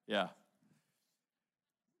 Yeah.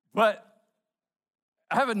 But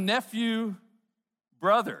I have a nephew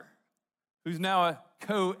brother who's now a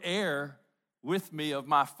co-heir with me of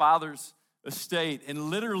my father's estate. And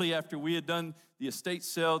literally after we had done the estate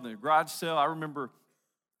sale, the garage sale, I remember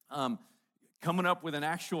coming up with an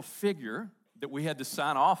actual figure that we had to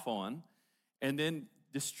sign off on and then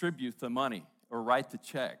distribute the money or write the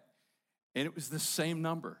check. And it was the same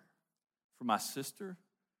number for my sister,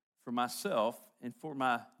 for myself, and for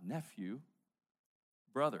my nephew,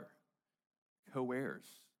 brother, co-heirs.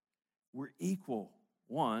 We're equal,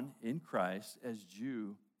 one in Christ as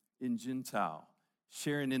Jew and Gentile,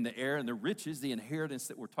 sharing in the heir and the riches, the inheritance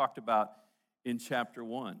that were talked about in chapter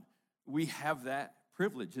 1. We have that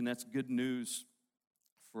privilege, and that's good news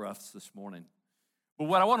for us this morning. But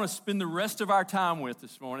what I want to spend the rest of our time with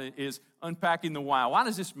this morning is unpacking the why. Why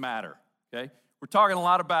does this matter? Okay, we're talking a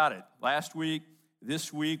lot about it. Last week,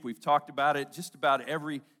 this week, we've talked about it, just about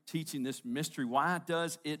every teaching, this mystery. Why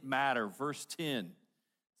does it matter? Verse 10.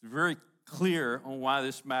 It's very clear on why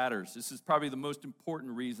this matters. This is probably the most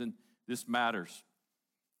important reason this matters.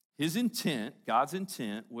 His intent, God's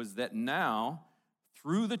intent, was that now,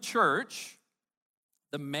 through the church,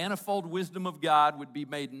 the manifold wisdom of God would be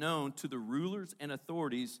made known to the rulers and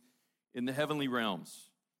authorities in the heavenly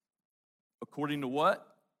realms. According to what?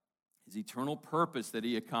 His eternal purpose that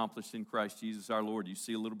he accomplished in Christ Jesus our Lord. You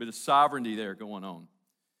see a little bit of sovereignty there going on.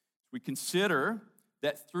 We consider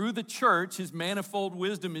that through the church, his manifold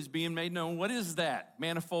wisdom is being made known. What is that,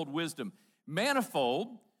 manifold wisdom?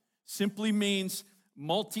 Manifold simply means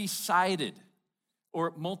multi-sided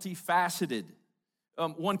or multifaceted.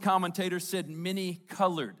 One commentator said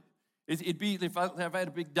many-colored. It'd be if I had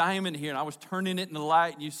a big diamond here and I was turning it in the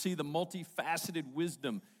light and you see the multifaceted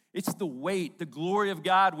wisdom. It's the weight, the glory of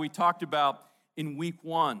God we talked about in week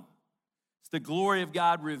 1. It's the glory of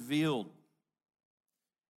God revealed.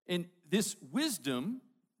 And this wisdom,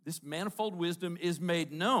 this manifold wisdom, is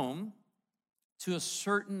made known to a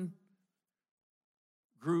certain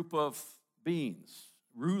group of beings,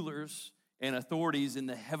 rulers and authorities in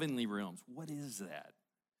the heavenly realms. What is that?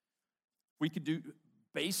 We could do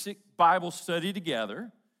basic Bible study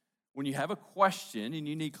together. When you have a question and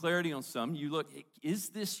you need clarity on something, you look, is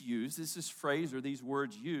this used, is this phrase or these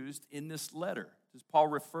words used in this letter? Does Paul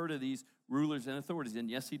refer to these rulers and authorities? And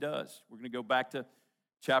yes, he does. We're going to go back to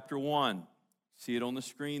chapter 1. See it on the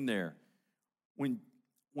screen there.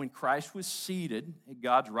 When Christ was seated at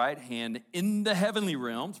God's right hand in the heavenly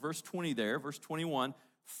realms, verse 20 there, verse 21,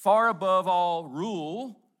 far above all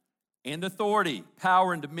rule and authority,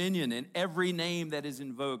 power and dominion, and every name that is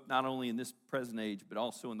invoked, not only in this present age, but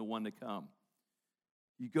also in the one to come.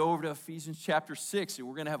 You go over to Ephesians chapter 6, and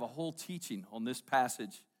we're going to have a whole teaching on this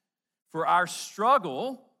passage. For our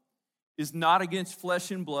struggle is not against flesh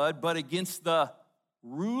and blood, but against the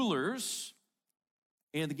rulers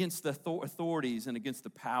and against the authorities and against the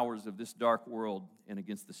powers of this dark world and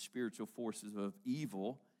against the spiritual forces of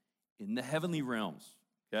evil in the heavenly realms,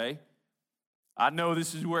 okay? I know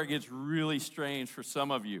this is where it gets really strange for some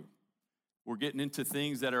of you. We're getting into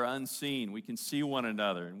things that are unseen. We can see one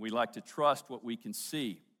another, and we like to trust what we can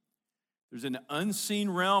see. There's an unseen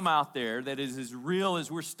realm out there that is as real as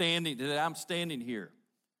I'm standing here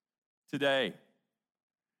today.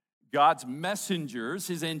 God's messengers,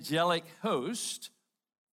 his angelic host,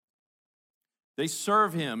 They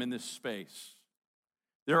serve him in this space.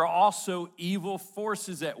 There are also evil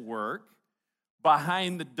forces at work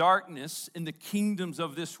behind the darkness in the kingdoms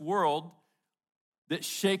of this world that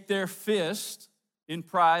shake their fist in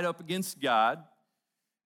pride up against God.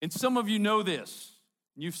 And some of you know this.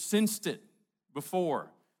 You've sensed it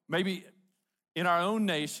before. Maybe in our own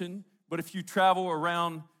nation, but if you travel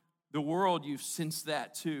around the world, you've sensed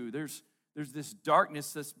that too. There's this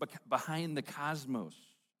darkness that's behind the cosmos.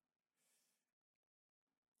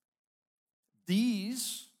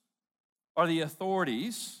 These are the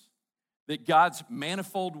authorities that God's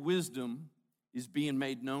manifold wisdom is being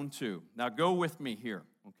made known to. Now go with me here,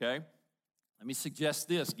 okay? Let me suggest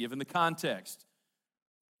this, given the context.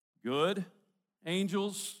 Good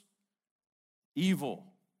angels, evil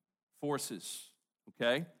forces,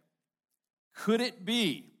 okay? Could it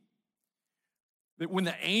be that when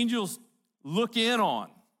the angels look in on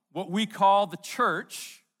what we call the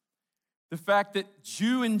church, the fact that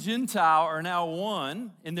Jew and Gentile are now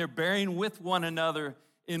one and they're bearing with one another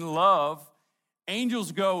in love,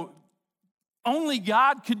 angels go, only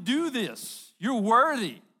God could do this. You're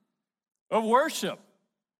worthy of worship.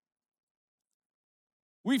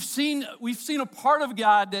 We've seen a part of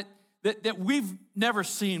God that we've never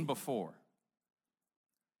seen before.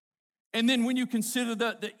 And then when you consider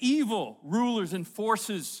the evil rulers and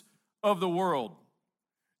forces of the world,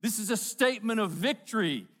 this is a statement of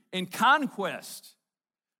victory and conquest,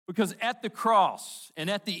 because at the cross and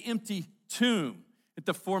at the empty tomb, at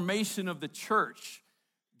the formation of the church,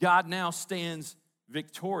 God now stands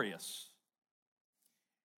victorious.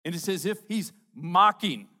 And it's as if he's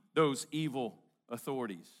mocking those evil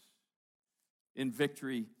authorities in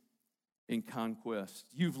victory and conquest.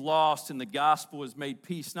 You've lost, and the gospel has made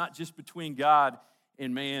peace, not just between God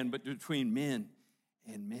and man, but between men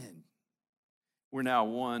and men. We're now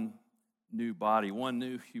one new body, one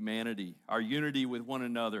new humanity. Our unity with one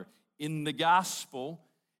another in the gospel,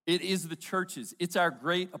 it is the church's. It's our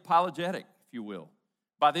great apologetic, if you will.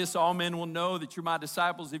 By this, all men will know that you're my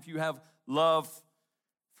disciples if you have love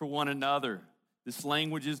for one another. This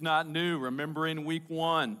language is not new. Remember in week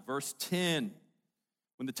 1, verse 10,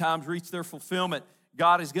 when the times reach their fulfillment,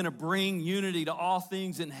 God is going to bring unity to all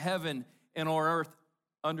things in heaven and on earth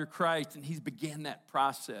under Christ, and he's began that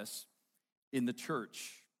process in the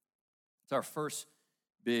church. It's our first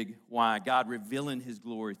big why. God revealing his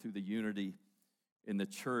glory through the unity in the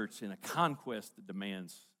church in a conquest that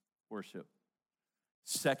demands worship.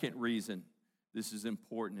 Second reason this is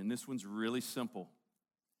important, and this one's really simple,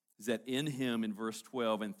 is that in him, in verse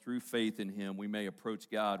 12, and through faith in him, we may approach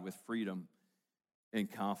God with freedom and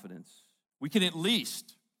confidence. We can at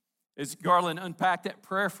least, as Garland unpacked that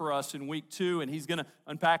prayer for us in week 2, and he's going to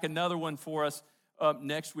unpack another one for us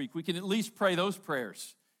next week, we can at least pray those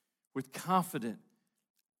prayers with confident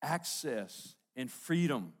access and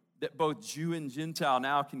freedom that both Jew and Gentile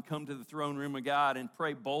now can come to the throne room of God and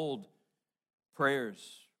pray bold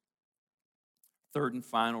prayers. Third and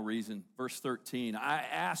final reason, verse 13, I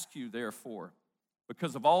ask you, therefore,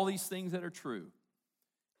 because of all these things that are true,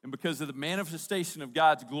 and because of the manifestation of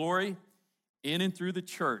God's glory in and through the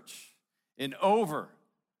church and over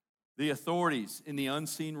the authorities in the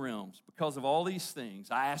unseen realms, because of all these things,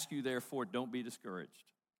 I ask you, therefore, don't be discouraged.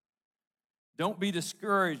 Don't be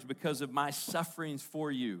discouraged because of my sufferings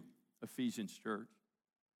for you, Ephesians church,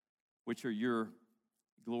 which are your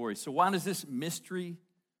glory. So why does this mystery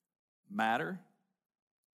matter?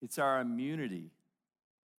 It's our immunity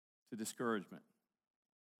to discouragement.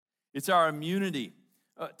 It's our immunity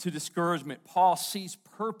to discouragement. Paul sees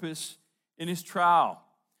purpose in his trial.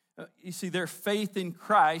 You see, their faith in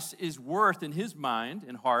Christ is worth, in his mind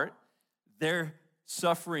and heart, their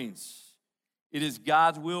sufferings. It is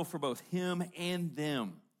God's will for both him and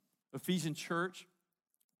them. Ephesian church,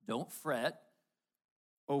 don't fret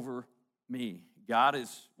over me. God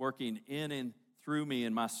is working in and through me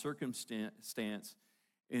in my circumstance,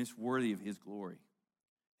 and it's worthy of his glory.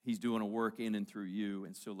 He's doing a work in and through you,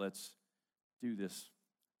 and so let's do this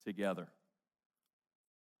together.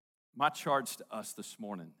 My charge to us this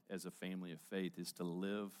morning as a family of faith is to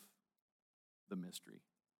live the mystery.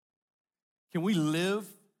 Can we live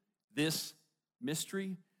this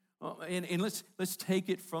mystery? And let's take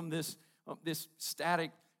it from this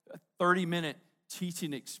static 30-minute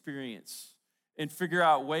teaching experience and figure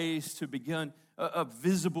out ways to begin a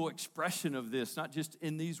visible expression of this, not just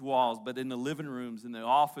in these walls, but in the living rooms, in the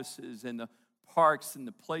offices, and the parks, and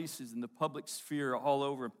the places, and the public sphere all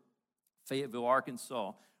over Fayetteville,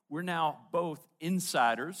 Arkansas. We're now both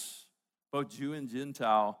insiders, both Jew and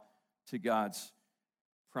Gentile, to God's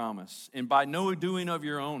promise. And by no doing of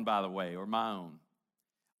your own, by the way, or my own,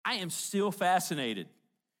 I am still fascinated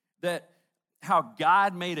that how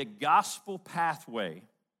God made a gospel pathway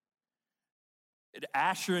at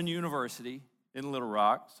Asheron University in Little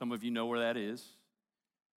Rock. Some of you know where that is.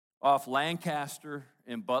 Off Lancaster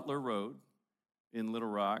and Butler Road in Little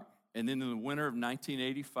Rock. And then in the winter of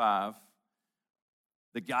 1985,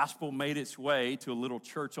 the gospel made its way to a little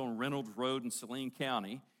church on Reynolds Road in Saline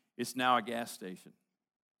County. It's now a gas station.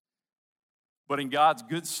 But in God's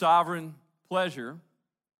good sovereign pleasure,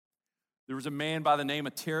 there was a man by the name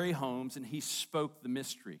of Terry Holmes, and he spoke the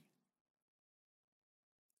mystery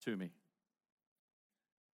to me.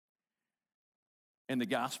 And the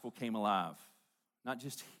gospel came alive, not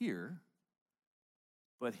just here,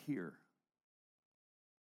 but here.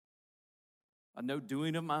 I know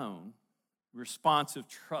doing of my own, responsive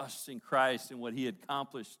trust in Christ and what he had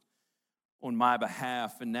accomplished on my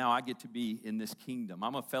behalf, and now I get to be in this kingdom.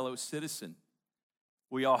 I'm a fellow citizen.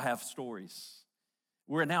 We all have stories.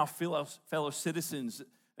 We're now fellow citizens,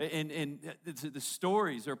 and the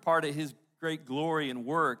stories are part of his great glory and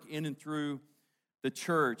work in and through the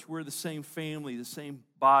church. We're the same family, the same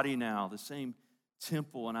body now, the same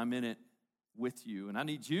temple, and I'm in it with you. And I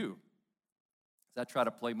need you, as I try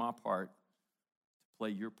to play my part, to play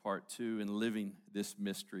your part too in living this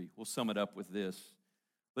mystery. We'll sum it up with this.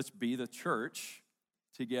 Let's be the church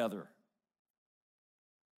together.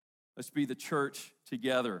 Let's be the church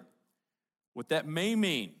together. What that may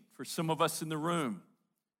mean for some of us in the room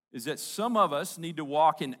is that some of us need to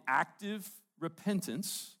walk in active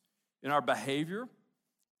repentance in our behavior,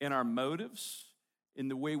 in our motives, in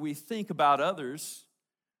the way we think about others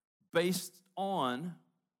based on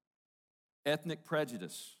ethnic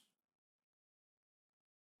prejudice.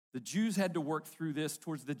 The Jews had to work through this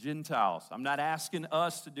towards the Gentiles. I'm not asking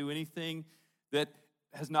us to do anything that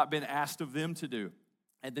has not been asked of them to do.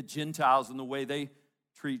 And the Gentiles and the way they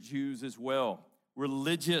treat Jews as well.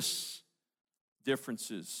 Religious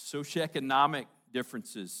differences, socioeconomic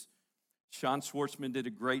differences. Sean Schwartzman did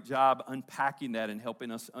a great job unpacking that and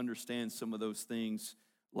helping us understand some of those things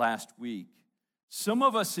last week. Some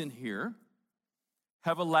of us in here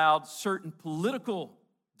have allowed certain political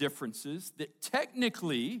differences that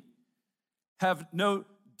technically have no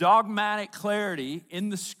dogmatic clarity in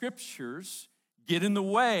the scriptures get in the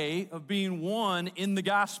way of being one in the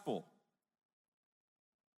gospel.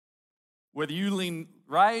 Whether you lean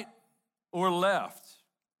right or left.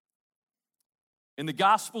 And the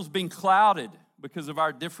gospel's being clouded because of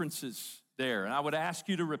our differences there. And I would ask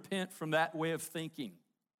you to repent from that way of thinking.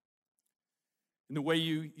 And the way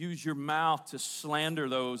you use your mouth to slander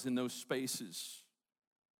those in those spaces.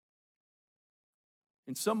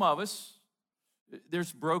 And some of us,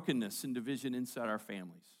 there's brokenness and division inside our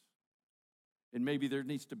families. And maybe there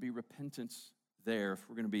needs to be repentance there if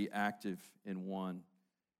we're going to be active in one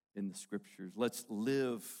in the scriptures. Let's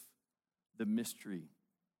live the mystery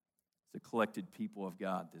as a collected people of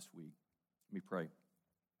God this week. Let me pray.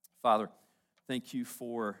 Father, thank you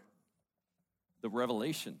for the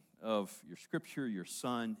revelation of your scripture, your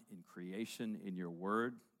Son, in creation, in your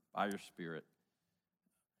word, by your Spirit.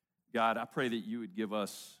 God, I pray that you would give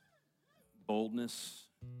us boldness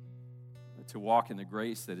to walk in the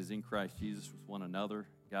grace that is in Christ Jesus with one another.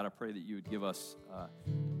 God, I pray that you would give us,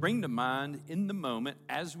 bring to mind in the moment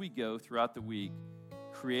as we go throughout the week,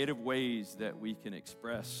 creative ways that we can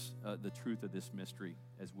express the truth of this mystery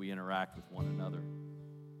as we interact with one another.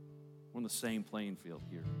 We're on the same playing field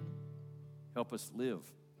here. Help us live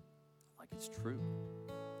like it's true.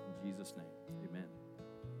 In Jesus' name, amen.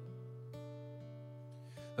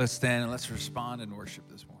 Let's stand and let's respond in worship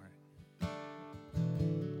this morning.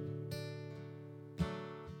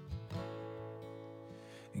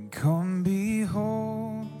 And come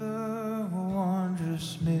behold the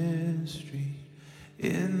wondrous mystery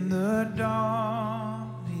in the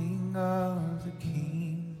dawning of the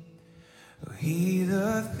King. He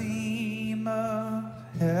the theme of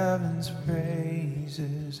heaven's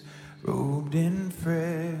praises, robed in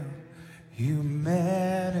frail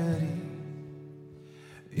humanity.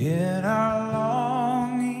 In our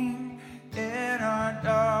longing, in our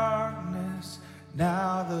darkness,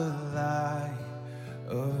 now the light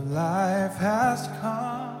of life has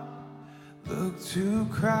come. Look to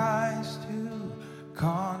Christ who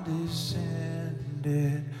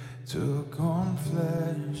condescended, took on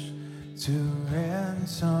flesh to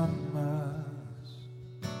ransom us.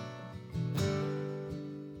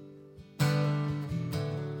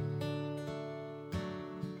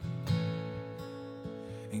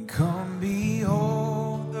 And come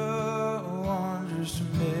behold the wondrous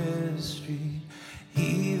mystery,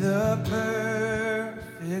 he the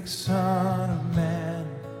perfect Son of Man,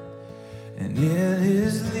 and in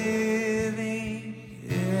his living,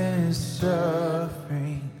 in his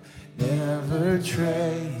suffering, never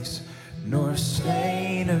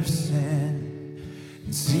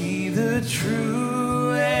the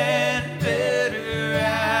true and better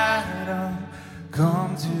Adam,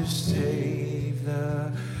 come to save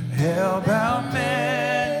the hell-bound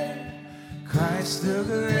man. Christ the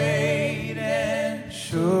great and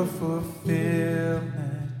sure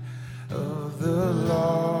fulfillment of the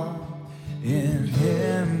law, in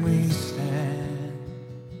him we stand.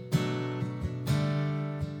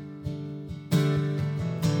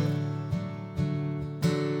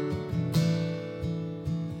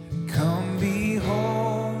 Come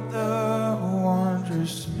behold the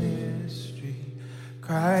wondrous mystery,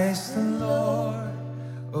 Christ the Lord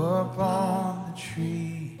upon the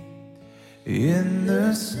tree. In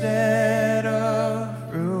the stead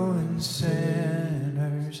of ruined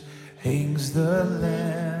sinners hangs the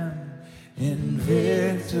Lamb in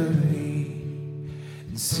victory.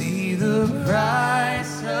 And see the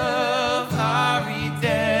price of our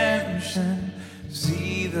redemption,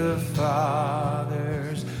 see the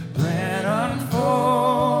Father's plan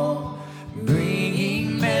unfold,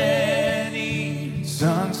 bringing many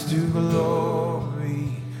sons to glory,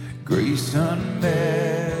 grace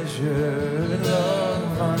unmeasured,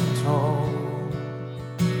 love untold.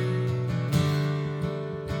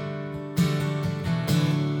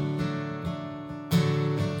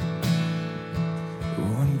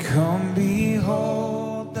 And come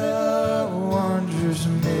behold the wondrous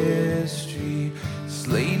mystery,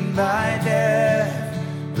 slain by death,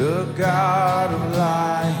 the God of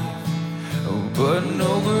life. Oh, but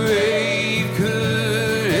no grave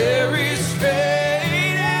could ever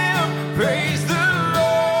restrain him. Praise the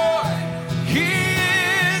Lord, he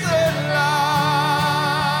is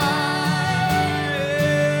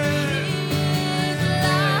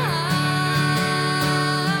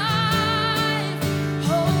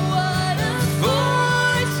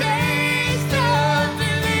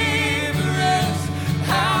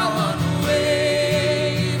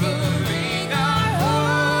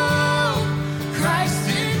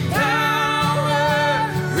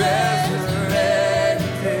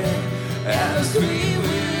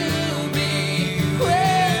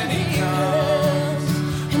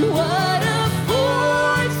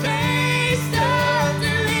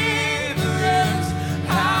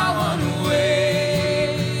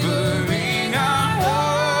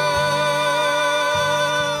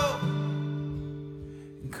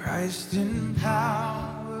Christ in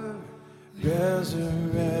power,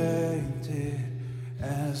 resurrected,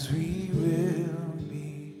 as we will be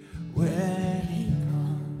when he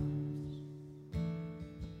comes.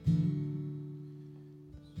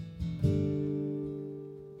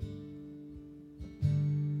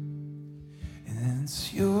 And it's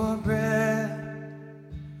your breath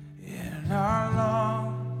in our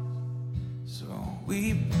lungs, so we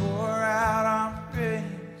pour out our praise.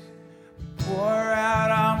 Pour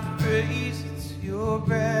out our praise, it's your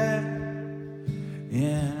breath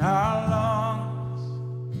in our lungs.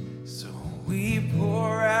 So we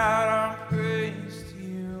pour out our praise to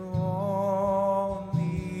you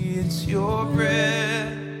only. It's your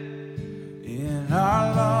breath in our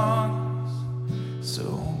lungs. So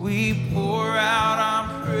we pour out our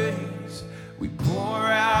praise. We pour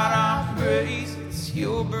out our praise, it's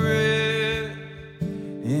your breath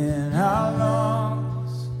in our lungs.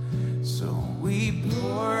 We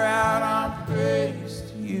pour out our praise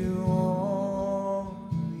to you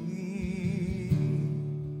only.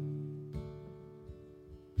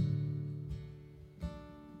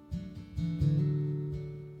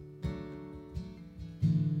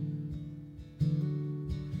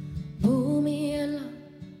 பூமியெல்லாம்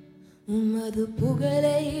உமது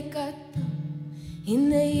புகழை கத்தும்,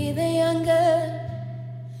 இந்த இதயங்கள்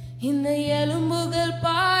இந்த எலும்புகள்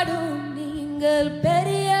பாடும், நீங்கள்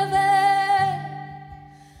பெரியவர்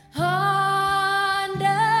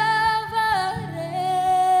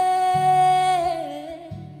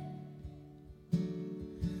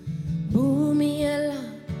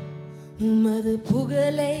உமது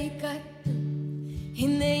புகழை கத்தும்,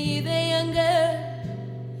 இந்த இதயங்கள்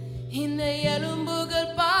இந்த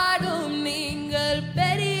எலும்புகள் பாடும், நீங்கள்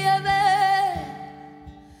பெரியவர்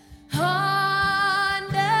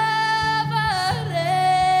ஆண்டவரே.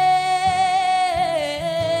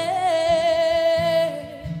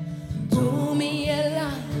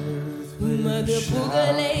 பூமியெல்லாம் உமது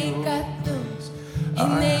புகழை கத்தும்,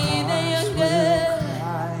 இந்த இதயங்கள்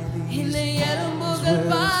இந்த எலும்புகள்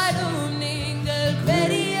பாடும்,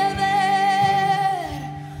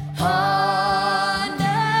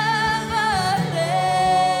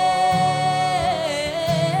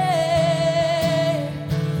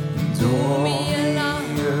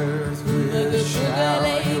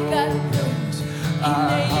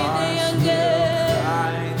 Our hearts will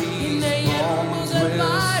cry, these bones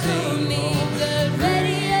will sing.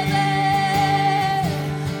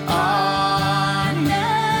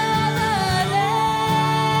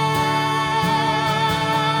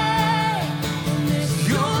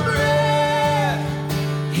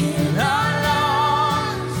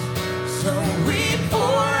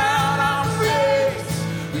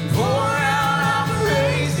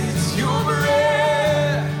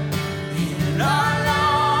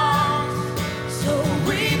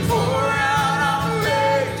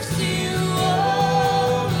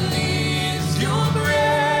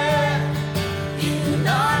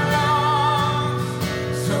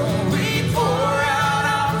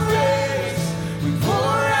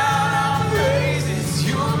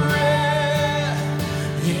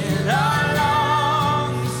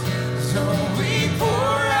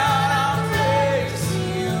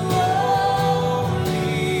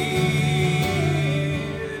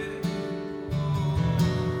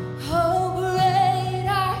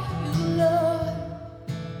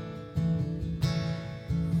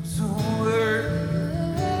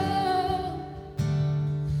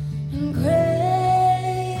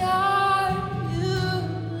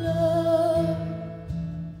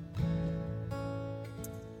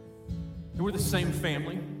 We're the same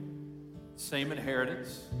family, same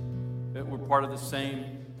inheritance. We're part of the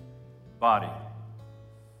same body.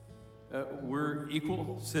 We're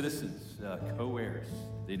equal citizens, co-heirs,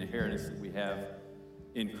 the inheritance that we have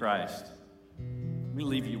in Christ. Let me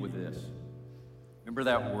leave you with this. Remember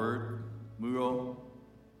that word, muo,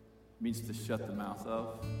 means to shut the mouth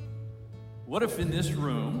of? What if in this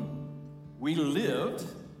room we lived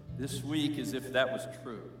this week as if that was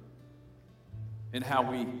true in how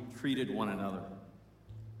we treated one another?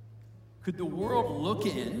 Could the world look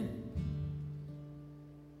in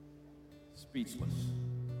speechless?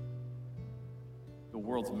 The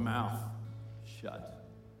world's mouth shut.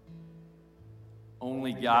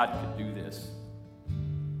 Only God could do this.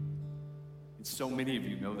 And so many of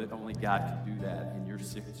you know that only God can do that in your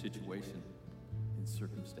situation and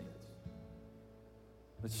circumstance.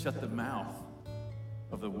 Let's shut the mouth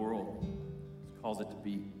of the world. Let's cause it to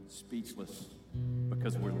be speechless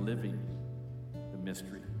because we're living the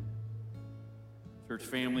mystery. Church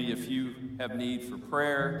family, if you have need for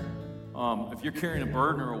prayer, if you're carrying a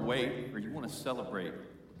burden or a weight, or you want to celebrate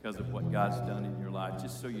because of what God's done in your life,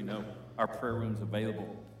 just so you know, our prayer room's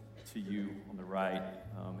available to you on the right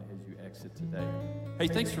as you exit today. Hey,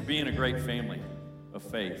 thanks for being a great family of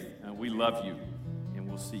faith. We love you, and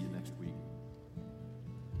we'll see you next week.